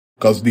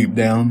 Cause deep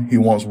down, he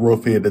wants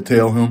Roughhead to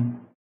tell him,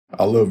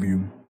 I love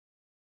you.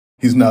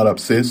 He's not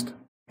obsessed,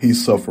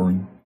 he's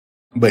suffering.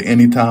 But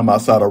any time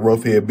outside of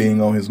Roughhead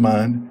being on his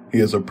mind, he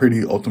is a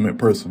pretty ultimate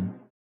person.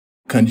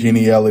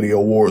 Congeniality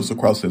awards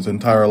across his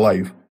entire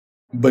life.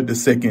 But the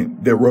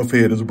second that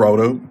Roughhead is brought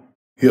up,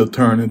 he'll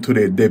turn into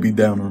that Debbie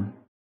Downer.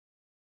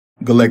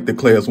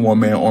 Galactic-class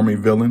one-man army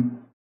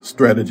villain,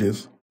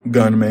 strategist,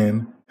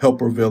 gunman,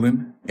 helper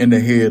villain, and the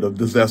head of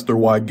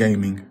disaster-wide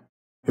gaming.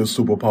 His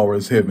superpower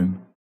is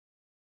heaven.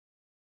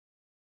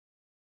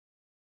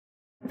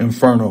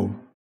 Inferno,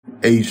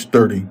 age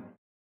 30,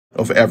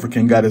 of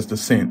African goddess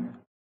descent,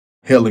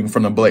 hailing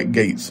from the Black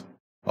Gates,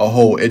 a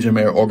whole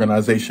Edgimaer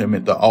organization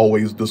meant to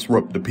always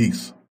disrupt the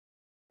peace.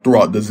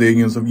 Throughout the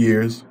zillions of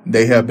years,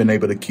 they have been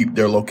able to keep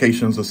their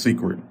locations a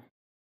secret.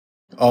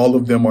 All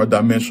of them are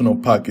dimensional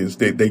pockets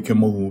that they can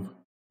move.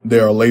 They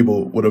are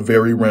labeled with a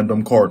very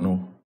random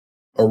cardinal,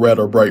 a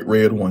rather bright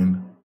red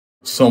one,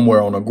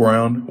 somewhere on the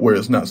ground where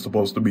it's not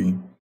supposed to be,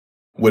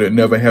 with it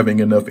never having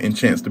enough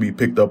enchants to be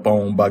picked up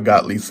on by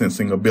godly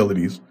sensing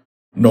abilities.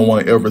 No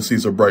one ever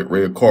sees a bright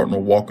red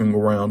cardinal walking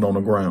around on the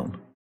ground.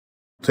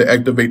 To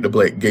activate the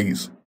Black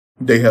Gates,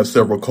 they have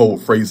several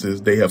code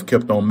phrases they have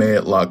kept on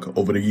Madlock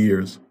over the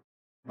years.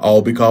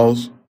 All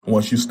because,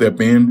 once you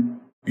step in,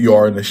 you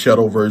are in the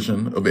shadow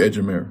version of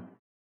Edgimaer.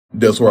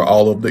 That's where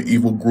all of the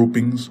evil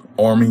groupings,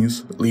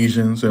 armies,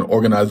 legions, and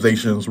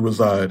organizations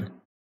reside.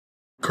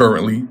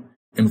 Currently,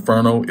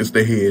 Inferno is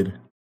the head.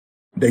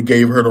 They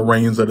gave her the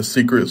reins of the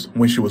secrets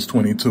when she was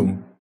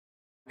 22.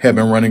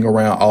 Having running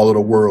around all of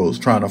the worlds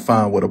trying to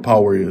find what her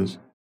power is.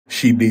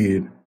 She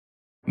did.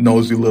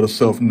 Nosy little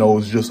self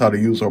knows just how to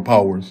use her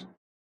powers.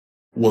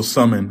 Will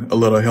summon a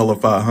little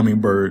hellified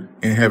hummingbird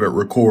and have it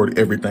record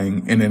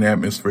everything in an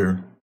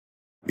atmosphere.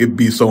 It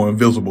be so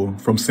invisible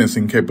from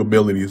sensing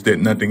capabilities that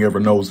nothing ever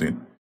knows it.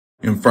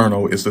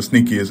 Inferno is the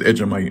sneakiest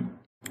Edgimight.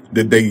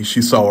 The day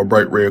she saw a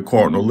bright red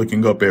cardinal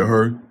looking up at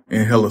her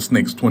and hella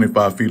snakes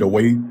 25 feet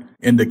away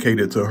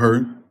indicated to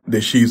her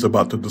that she's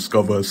about to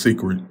discover a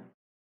secret.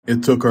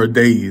 It took her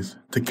days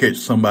to catch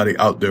somebody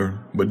out there,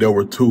 but there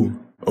were two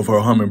of her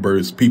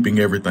hummingbirds peeping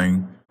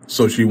everything,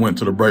 so she went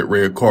to the bright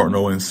red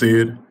cardinal and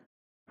said,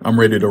 I'm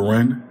ready to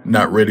run,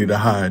 not ready to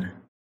hide.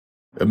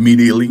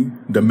 Immediately,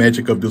 the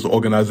magic of this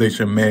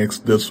organization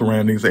masked their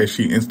surroundings as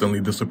she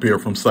instantly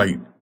disappeared from sight.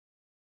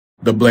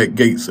 The Black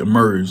Gates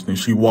emerged and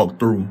she walked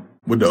through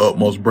with the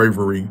utmost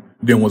bravery,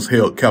 then was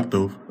held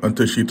captive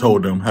until she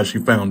told them how she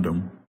found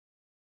them.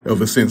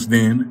 Ever since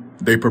then,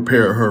 they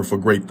prepared her for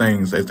great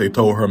things as they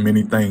told her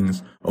many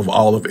things of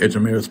all of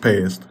Edgimaer's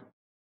past.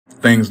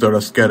 Things that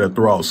are scattered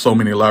throughout so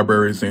many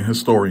libraries and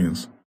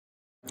historians.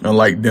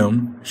 Unlike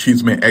them,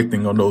 she's been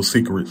acting on those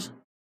secrets.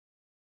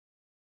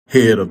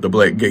 Head of the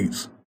Black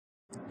Gates,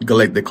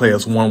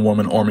 Galactic-class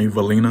one-woman army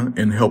Valina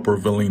and helper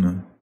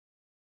Valina.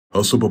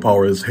 Her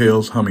superpower is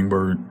Hell's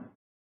Hummingbird.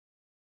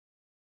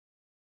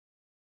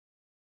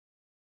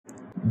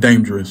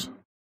 Dangerous,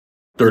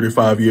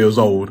 35 years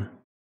old,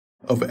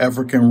 of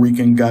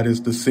African-Rican goddess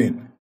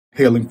descent,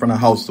 hailing from the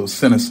house of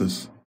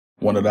Senesis,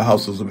 one of the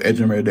houses of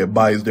Edgimaer that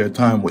buys their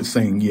time with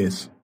saying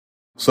yes,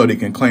 so they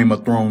can claim a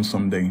throne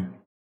someday.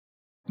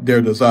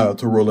 Their desire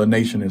to rule a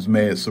nation is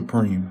mad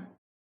supreme,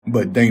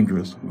 but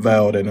dangerous,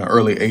 vowed at an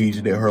early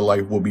age that her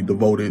life will be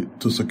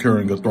devoted to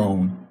securing a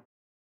throne.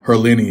 Her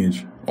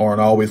lineage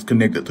aren't always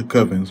connected to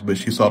covens, but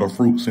she saw the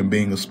fruits in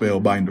being a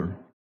spellbinder.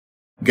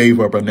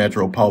 Gave up her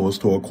natural powers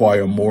to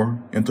acquire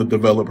more and to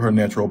develop her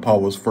natural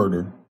powers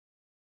further.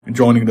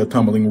 Joining the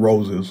Tumbling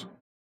Roses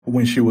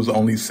when she was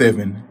only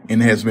 7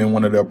 and has been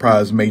one of their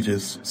prize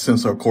mages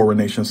since her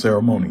coronation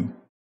ceremony.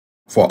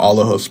 For all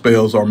of her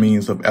spells are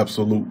means of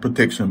absolute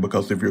protection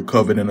because if you're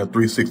covered in a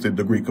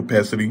 360-degree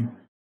capacity,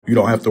 you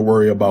don't have to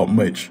worry about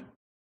much.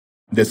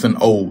 That's an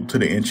ode to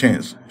the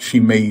enchants she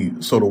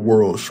made so the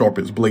world's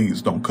sharpest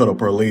blades don't cut up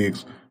her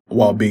legs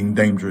while being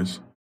dangerous.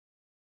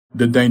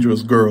 The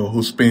dangerous girl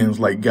who spins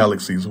like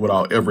galaxies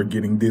without ever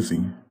getting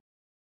dizzy.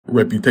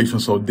 Reputation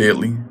so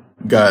deadly,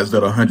 guys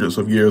that are hundreds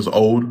of years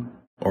old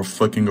are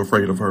fucking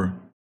afraid of her.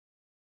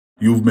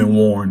 You've been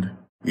warned,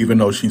 even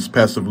though she's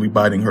passively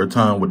biding her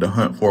time with the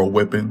hunt for a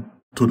weapon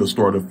to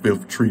destroy the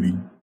Fifth Treaty.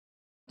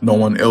 No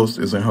one else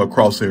is in her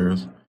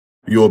crosshairs.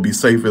 You'll be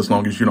safe as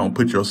long as you don't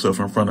put yourself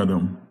in front of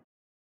them.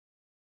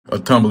 A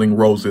Tumbling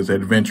Roses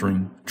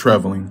adventuring,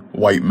 traveling,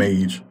 white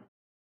mage.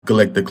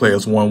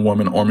 Galactic-class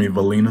one-woman army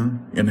Valina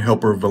and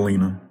helper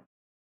Valina.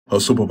 Her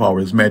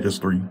superpower is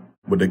Magistry,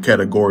 with the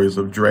categories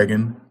of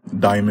Dragon,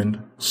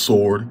 Diamond,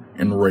 Sword,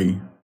 and Ray.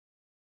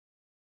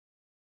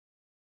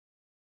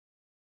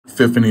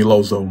 Fifany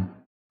Lozo,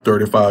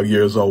 35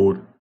 years old,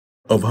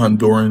 of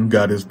Honduran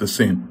goddess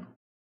descent.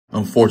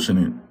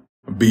 Unfortunate,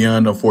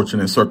 beyond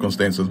unfortunate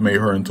circumstances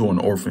made her into an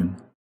orphan.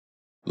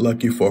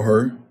 Lucky for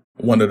her,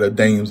 one of the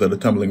dames of the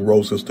Tumbling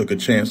Roses took a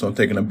chance on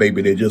taking a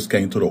baby that just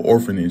came to the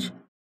orphanage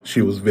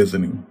she was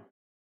visiting.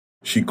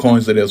 She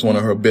coins it as one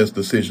of her best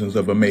decisions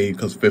ever made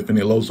because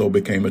Fiffany Lozo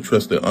became a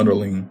trusted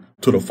underling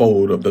to the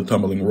fold of the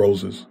Tumbling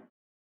Roses.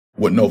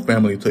 With no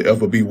family to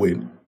ever be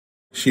with,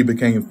 she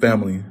became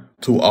family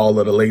to all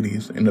of the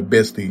ladies and the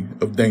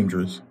bestie of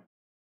Dangerous.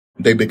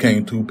 They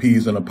became two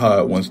peas in a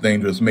pod once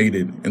Dangerous made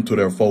it into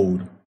their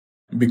fold.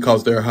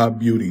 Because their high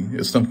beauty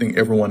is something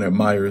everyone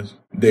admires,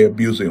 they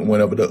abuse it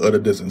whenever the other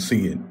doesn't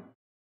see it.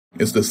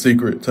 It's the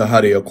secret to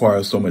how they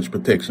acquire so much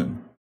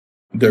protection.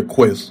 Their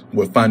quest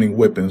with finding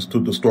weapons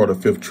to destroy the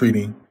Fifth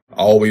Treaty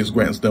always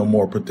grants them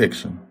more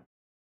protection.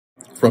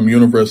 From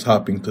universe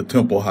hopping to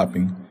temple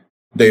hopping,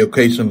 they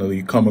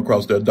occasionally come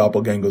across their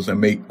doppelgangers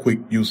and make quick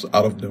use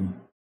out of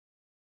them.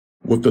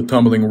 With the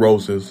Tumbling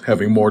Roses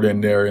having more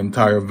than their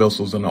entire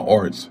vessels in the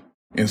arts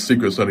and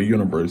secrets of the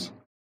universe,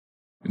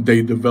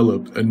 they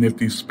developed a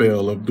nifty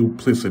spell of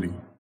duplicity.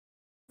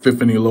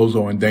 Fiffany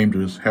Lozo and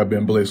Dangerous have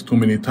been blessed too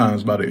many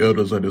times by the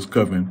elders of this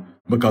coven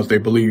because they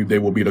believe they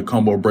will be the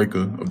combo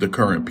breaker of the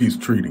current peace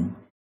treaty.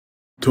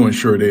 To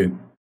ensure that,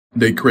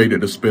 they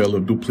created a spell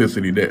of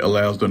duplicity that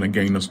allows them to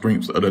gain the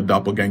strengths of the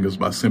doppelgangers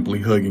by simply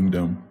hugging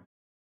them.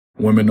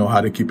 Women know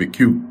how to keep it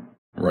cute,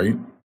 right?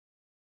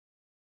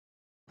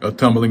 A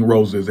Tumbling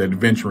Roses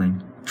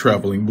adventuring,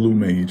 traveling blue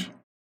mage.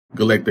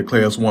 Galactic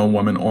Class 1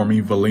 Woman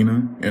Army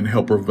Valina and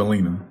Helper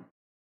Valina.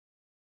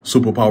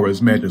 Superpower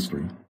is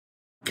Magistry.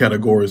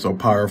 Categories are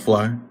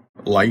Firefly,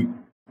 Light,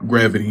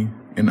 Gravity,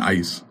 and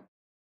Ice.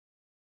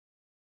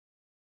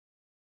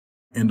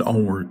 And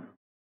onward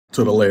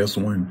to the last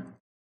one.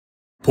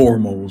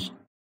 Pormos,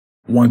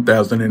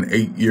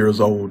 1008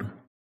 years old,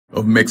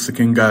 of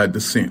Mexican god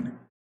descent,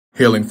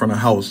 hailing from the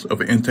house of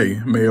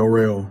Ente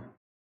Mayorel.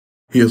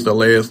 He is the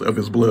last of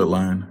his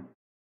bloodline.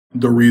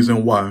 The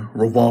reason why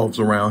revolves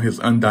around his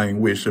undying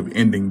wish of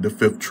ending the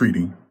Fifth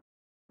Treaty.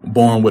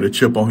 Born with a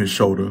chip on his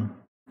shoulder,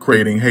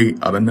 creating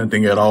hate out of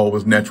nothing at all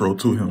was natural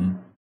to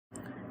him.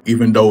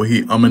 Even though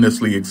he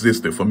ominously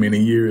existed for many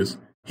years,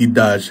 he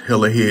dodged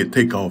hella head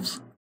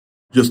takeoffs.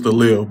 Just to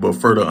live, but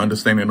further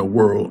understanding the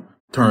world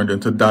turned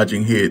into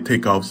dodging head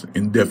takeoffs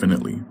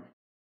indefinitely.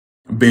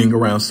 Being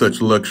around such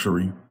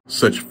luxury,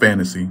 such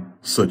fantasy,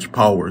 such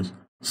powers,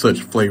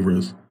 such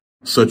flavors,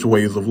 such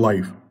ways of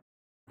life,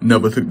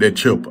 never took that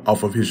chip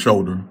off of his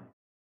shoulder.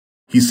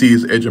 He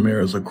sees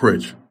Edgimaer as a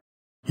crutch.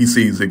 He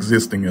sees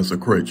existing as a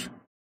crutch.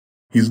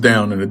 He's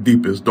down in the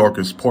deepest,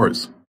 darkest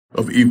parts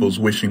of evil's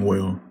wishing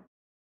well,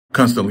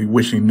 constantly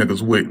wishing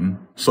niggas wouldn't,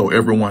 so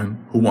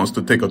everyone who wants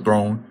to take a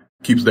throne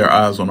keeps their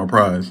eyes on a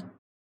prize.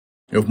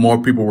 If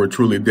more people were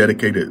truly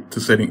dedicated to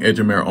setting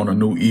Edgimaer on a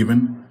new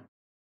even,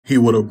 he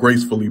would have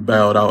gracefully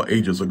bowed out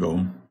ages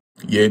ago.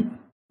 Yet,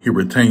 he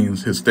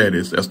retains his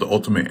status as the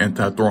ultimate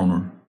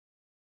anti-throner.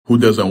 Who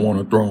doesn't want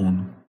a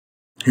throne?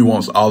 He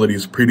wants all of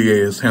these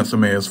pretty-ass,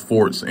 handsome-ass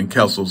forts and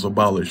castles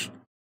abolished.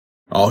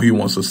 All he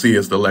wants to see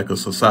is the lack of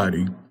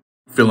society,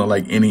 feeling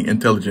like any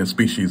intelligent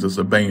species is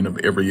the bane of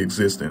every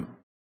existent.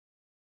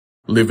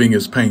 Living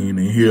is pain,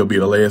 and he'll be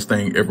the last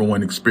thing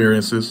everyone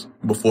experiences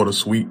before the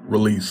sweet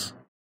release.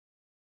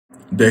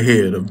 The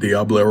head of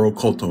Diablero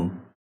Koto,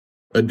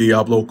 a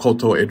Diablo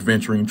Koto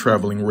adventuring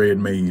traveling red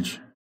mage.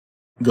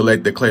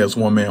 Galactic Class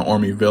 1-man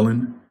army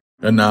villain,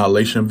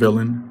 Annihilation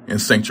villain,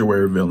 and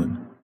Sanctuary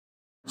villain.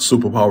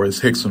 Superpower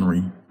is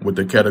Hexenry, with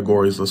the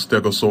categories of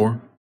Stegosaur,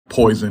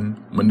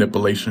 Poison,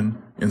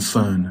 Manipulation, and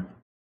Sun.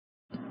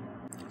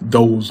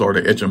 Those are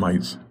the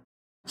Edgimights,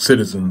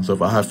 citizens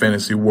of a high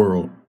fantasy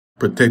world,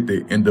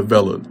 protected and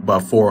developed by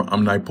 4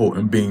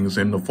 omnipotent beings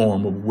in the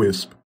form of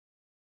Wisp.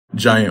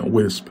 Giant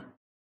Wisp,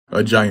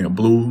 a giant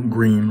blue,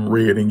 green,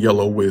 red, and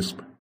yellow wisp,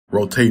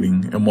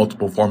 rotating in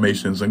multiple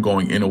formations and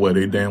going anywhere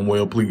they damn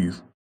well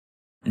please.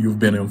 You've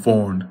been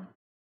informed.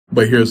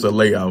 But here's the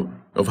layout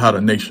of how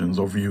the nations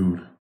are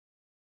viewed.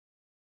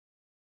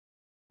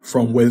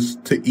 From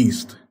west to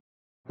east,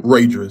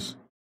 Raedrus,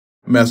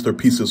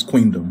 Masterpiece's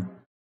Queendom,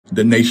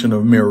 the Nation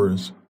of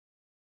Mirrors.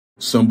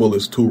 Symbol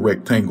is 2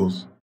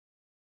 rectangles.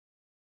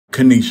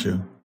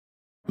 Kanisha,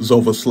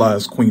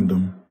 Zovasly's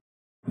Queendom,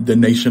 the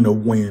Nation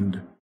of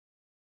Wind.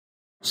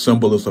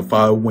 Symbol is a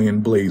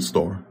 5-wind blade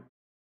star.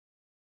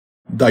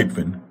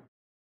 Deitvin,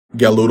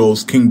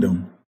 Galudo's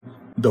Kingdom,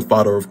 the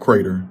Father of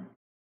Crater,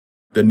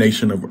 the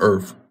Nation of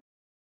Earth.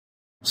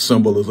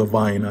 Symbol is a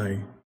vine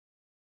eye.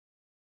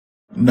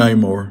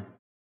 Nymor,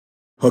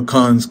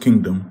 Hakon's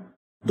Kingdom,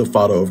 the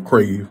Father of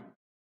Crave,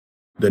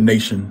 the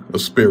Nation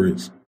of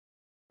Spirits.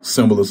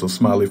 Symbol is a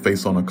smiley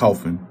face on a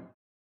coffin.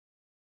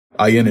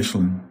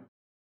 Ienishlin,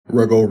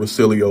 Rego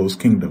Rosilio's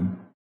Kingdom,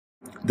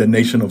 the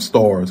Nation of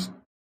Stars.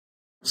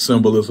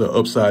 Symbol is an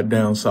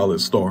upside-down solid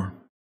star.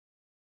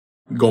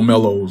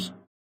 Gomelos,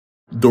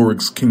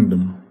 Doric's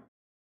Kingdom,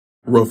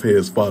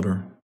 Roughhead's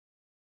Father,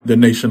 the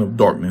Nation of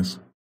Darkness,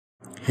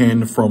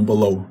 Hand from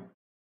Below.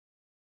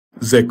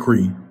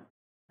 Zekri,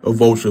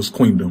 Avosha's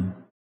Queendom,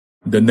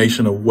 the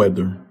Nation of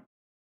Weather.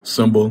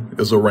 Symbol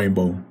is a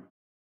rainbow.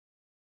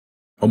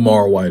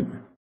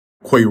 Amarwite,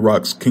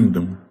 Quayroc's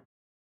kingdom,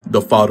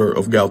 the fodder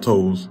of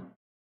Galtos,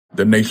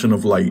 the nation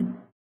of light,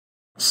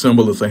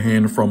 symbol is a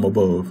hand from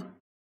above.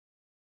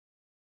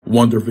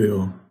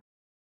 Wonderville,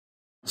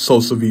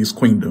 Sosavi's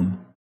queendom,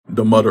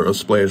 the mother of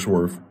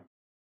Splashworth,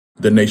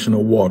 the nation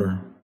of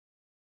water,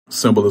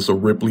 symbol is a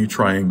Ripley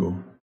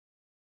triangle.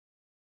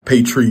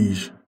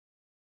 Patrige,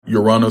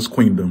 Urana's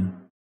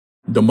queendom,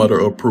 the mother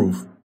of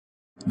proof,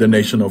 the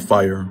nation of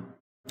fire,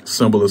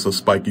 symbol is a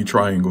spiky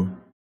triangle.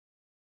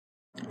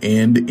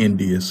 And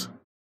Indius,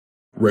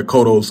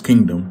 Rekoto's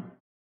kingdom,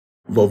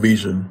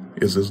 Vovesia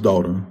is his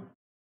daughter,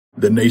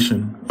 the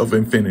nation of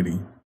infinity.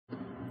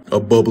 A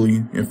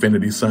bubbly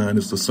infinity sign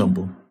is the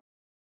symbol.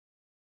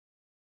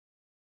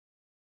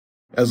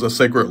 As a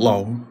sacred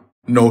law,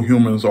 no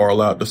humans are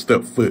allowed to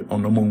step foot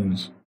on the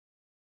moons.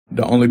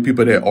 The only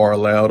people that are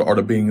allowed are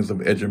the beings of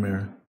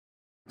Edgimaer.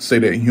 Say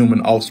that human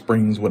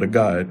offsprings with a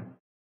god.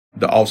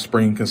 The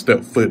offspring can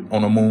step foot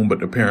on the moon, but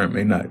the parent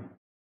may not.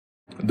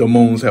 The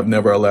moons have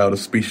never allowed a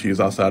species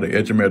outside of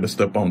Edgimaer to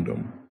step on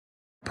them.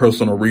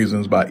 Personal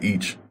reasons by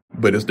each,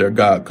 but it's their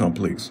god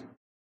complex.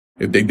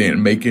 If they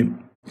didn't make it,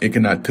 it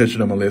cannot touch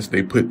them unless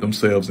they put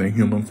themselves in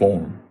human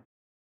form.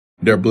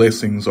 Their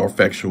blessings are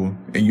factual,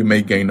 and you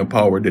may gain the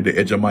power that the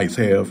Edgimights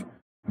have,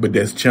 but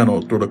that's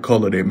channeled through the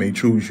color that may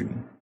choose you.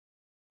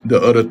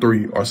 The other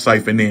three are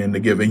siphoned in to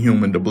give a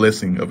human the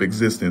blessing of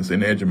existence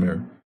in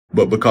Edgimaer,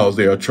 but because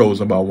they are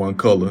chosen by one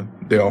color,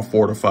 they are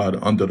fortified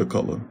under the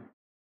color.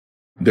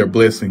 Their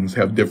blessings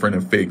have different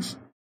effects.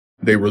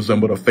 They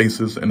resemble the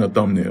faces in a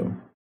thumbnail.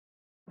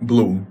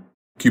 Blue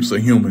keeps a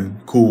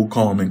human cool,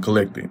 calm, and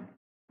collected.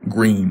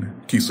 Green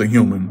keeps a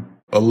human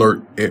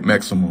alert at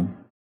maximum,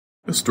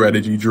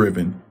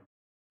 strategy-driven.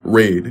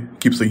 Red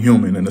keeps a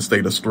human in a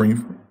state of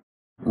strength,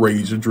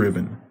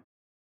 rage-driven.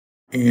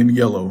 And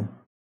yellow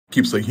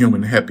keeps a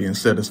human happy and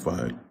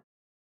satisfied.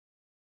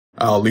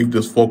 I'll leave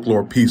this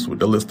folklore piece with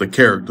the list of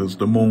characters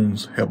the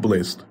moons have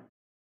blessed.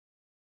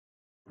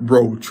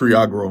 Bro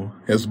Triagro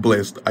has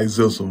blessed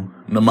Izizel,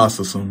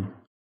 Namasism,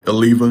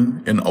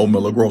 Eliva, and O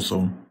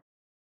Milagroso.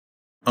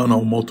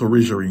 Uno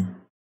Motorigeri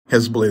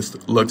has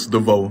blessed Lux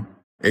Devo,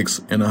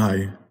 Ex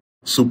Inahai,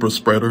 Super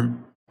Spreader,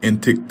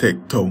 and Tic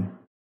Tac Toe.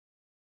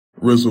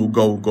 Rizzle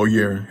Go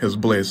Goyer has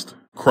blessed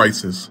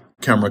Crisis,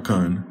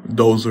 Cameracon,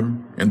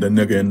 Dozer, and the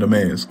nigga in the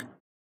mask.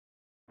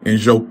 And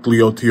Joke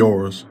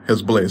Cleoteoros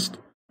has blessed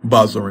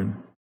Bazarin,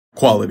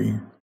 Quality,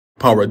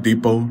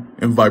 Paradipo,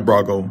 and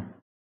Vibrago.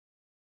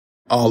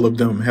 All of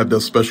them have their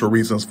special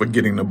reasons for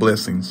getting the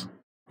blessings.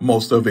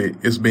 Most of it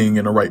is being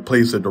in the right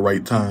place at the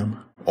right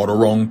time, or the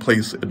wrong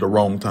place at the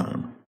wrong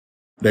time.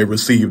 They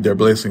receive their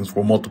blessings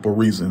for multiple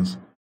reasons.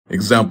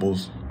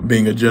 Examples,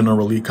 being a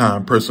generally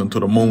kind person to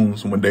the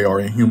moons when they are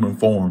in human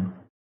form.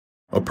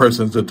 A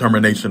person's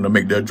determination to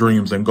make their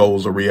dreams and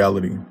goals a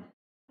reality.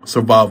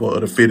 Survival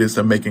of the fittest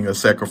and making a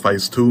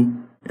sacrifice to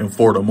and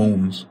for the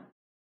moons.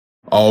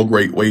 All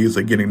great ways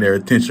of getting their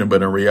attention,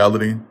 but in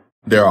reality,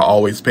 they are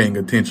always paying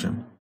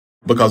attention.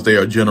 Because they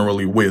are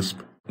generally wisp.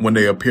 When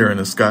they appear in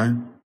the sky,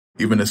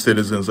 even the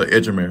citizens of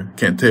Edgimaer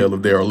can't tell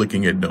if they are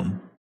looking at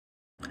them.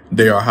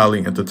 They are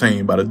highly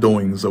entertained by the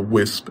doings of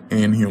wisp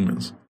and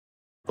humans.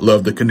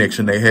 Love the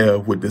connection they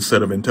have with this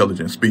set of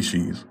intelligent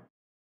species.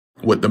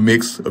 What the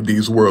mix of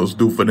these worlds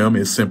do for them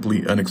is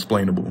simply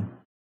unexplainable.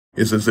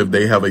 It's as if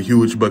they have a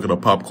huge bucket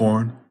of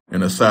popcorn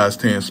and a size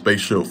 10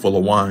 spaceship full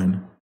of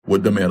wine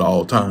with them at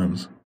all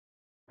times,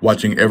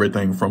 watching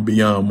everything from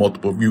beyond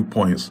multiple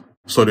viewpoints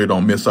so they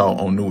don't miss out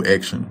on new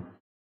action.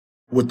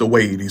 With the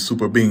way these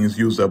super beings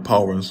use their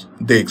powers,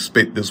 they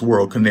expect this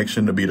world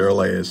connection to be their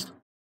last.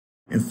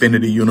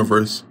 Infinity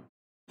universe,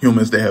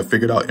 humans that have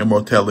figured out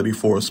immortality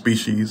for a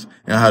species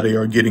and how they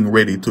are getting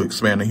ready to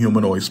expand the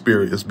humanoid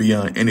spirit is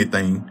beyond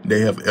anything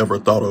they have ever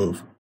thought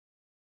of.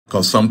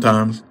 Cause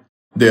sometimes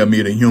they'll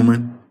meet a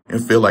human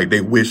and feel like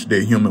they wish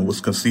their human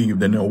was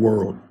conceived in their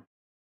world.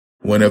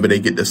 Whenever they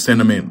get the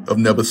sentiment of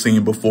never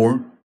seen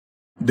before,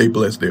 they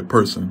bless that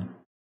person.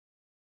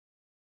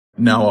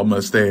 Now I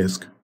must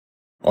ask,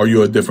 are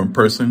you a different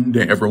person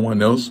than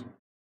everyone else?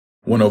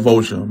 When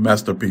Avosia,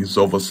 Masterpiece,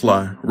 Zova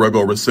Sly,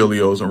 Rego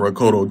Racilios, and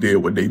Rakoto did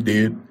what they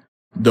did,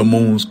 the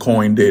moons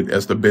coined it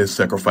as the best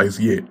sacrifice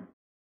yet.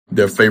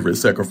 Their favorite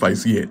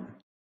sacrifice yet.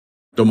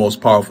 The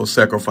most powerful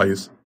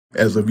sacrifice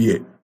as of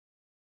yet.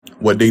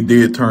 What they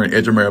did turned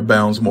Edgimaer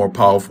bounds more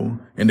powerful,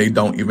 and they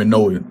don't even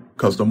know it,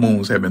 cause the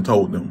moons haven't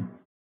told them.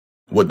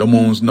 What the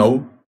moons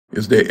know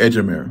is that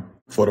Edgimaer,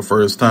 for the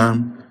first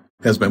time,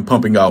 has been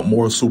pumping out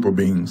more super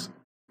beings,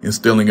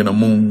 instilling in the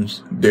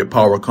moons that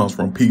power comes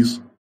from peace,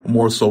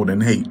 more so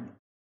than hate.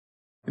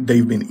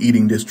 They've been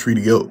eating this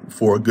treaty up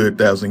for a good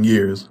 1,000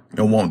 years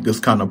and want this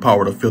kind of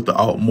power to filter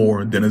out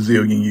more than a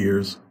zillion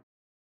years.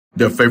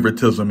 Their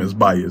favoritism is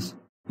bias,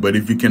 but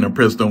if you can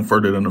impress them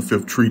further than the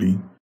 5th treaty,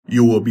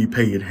 you will be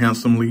paid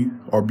handsomely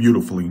or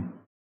beautifully.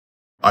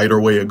 Either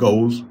way it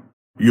goes,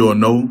 you'll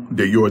know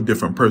that you're a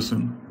different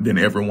person than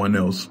everyone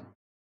else.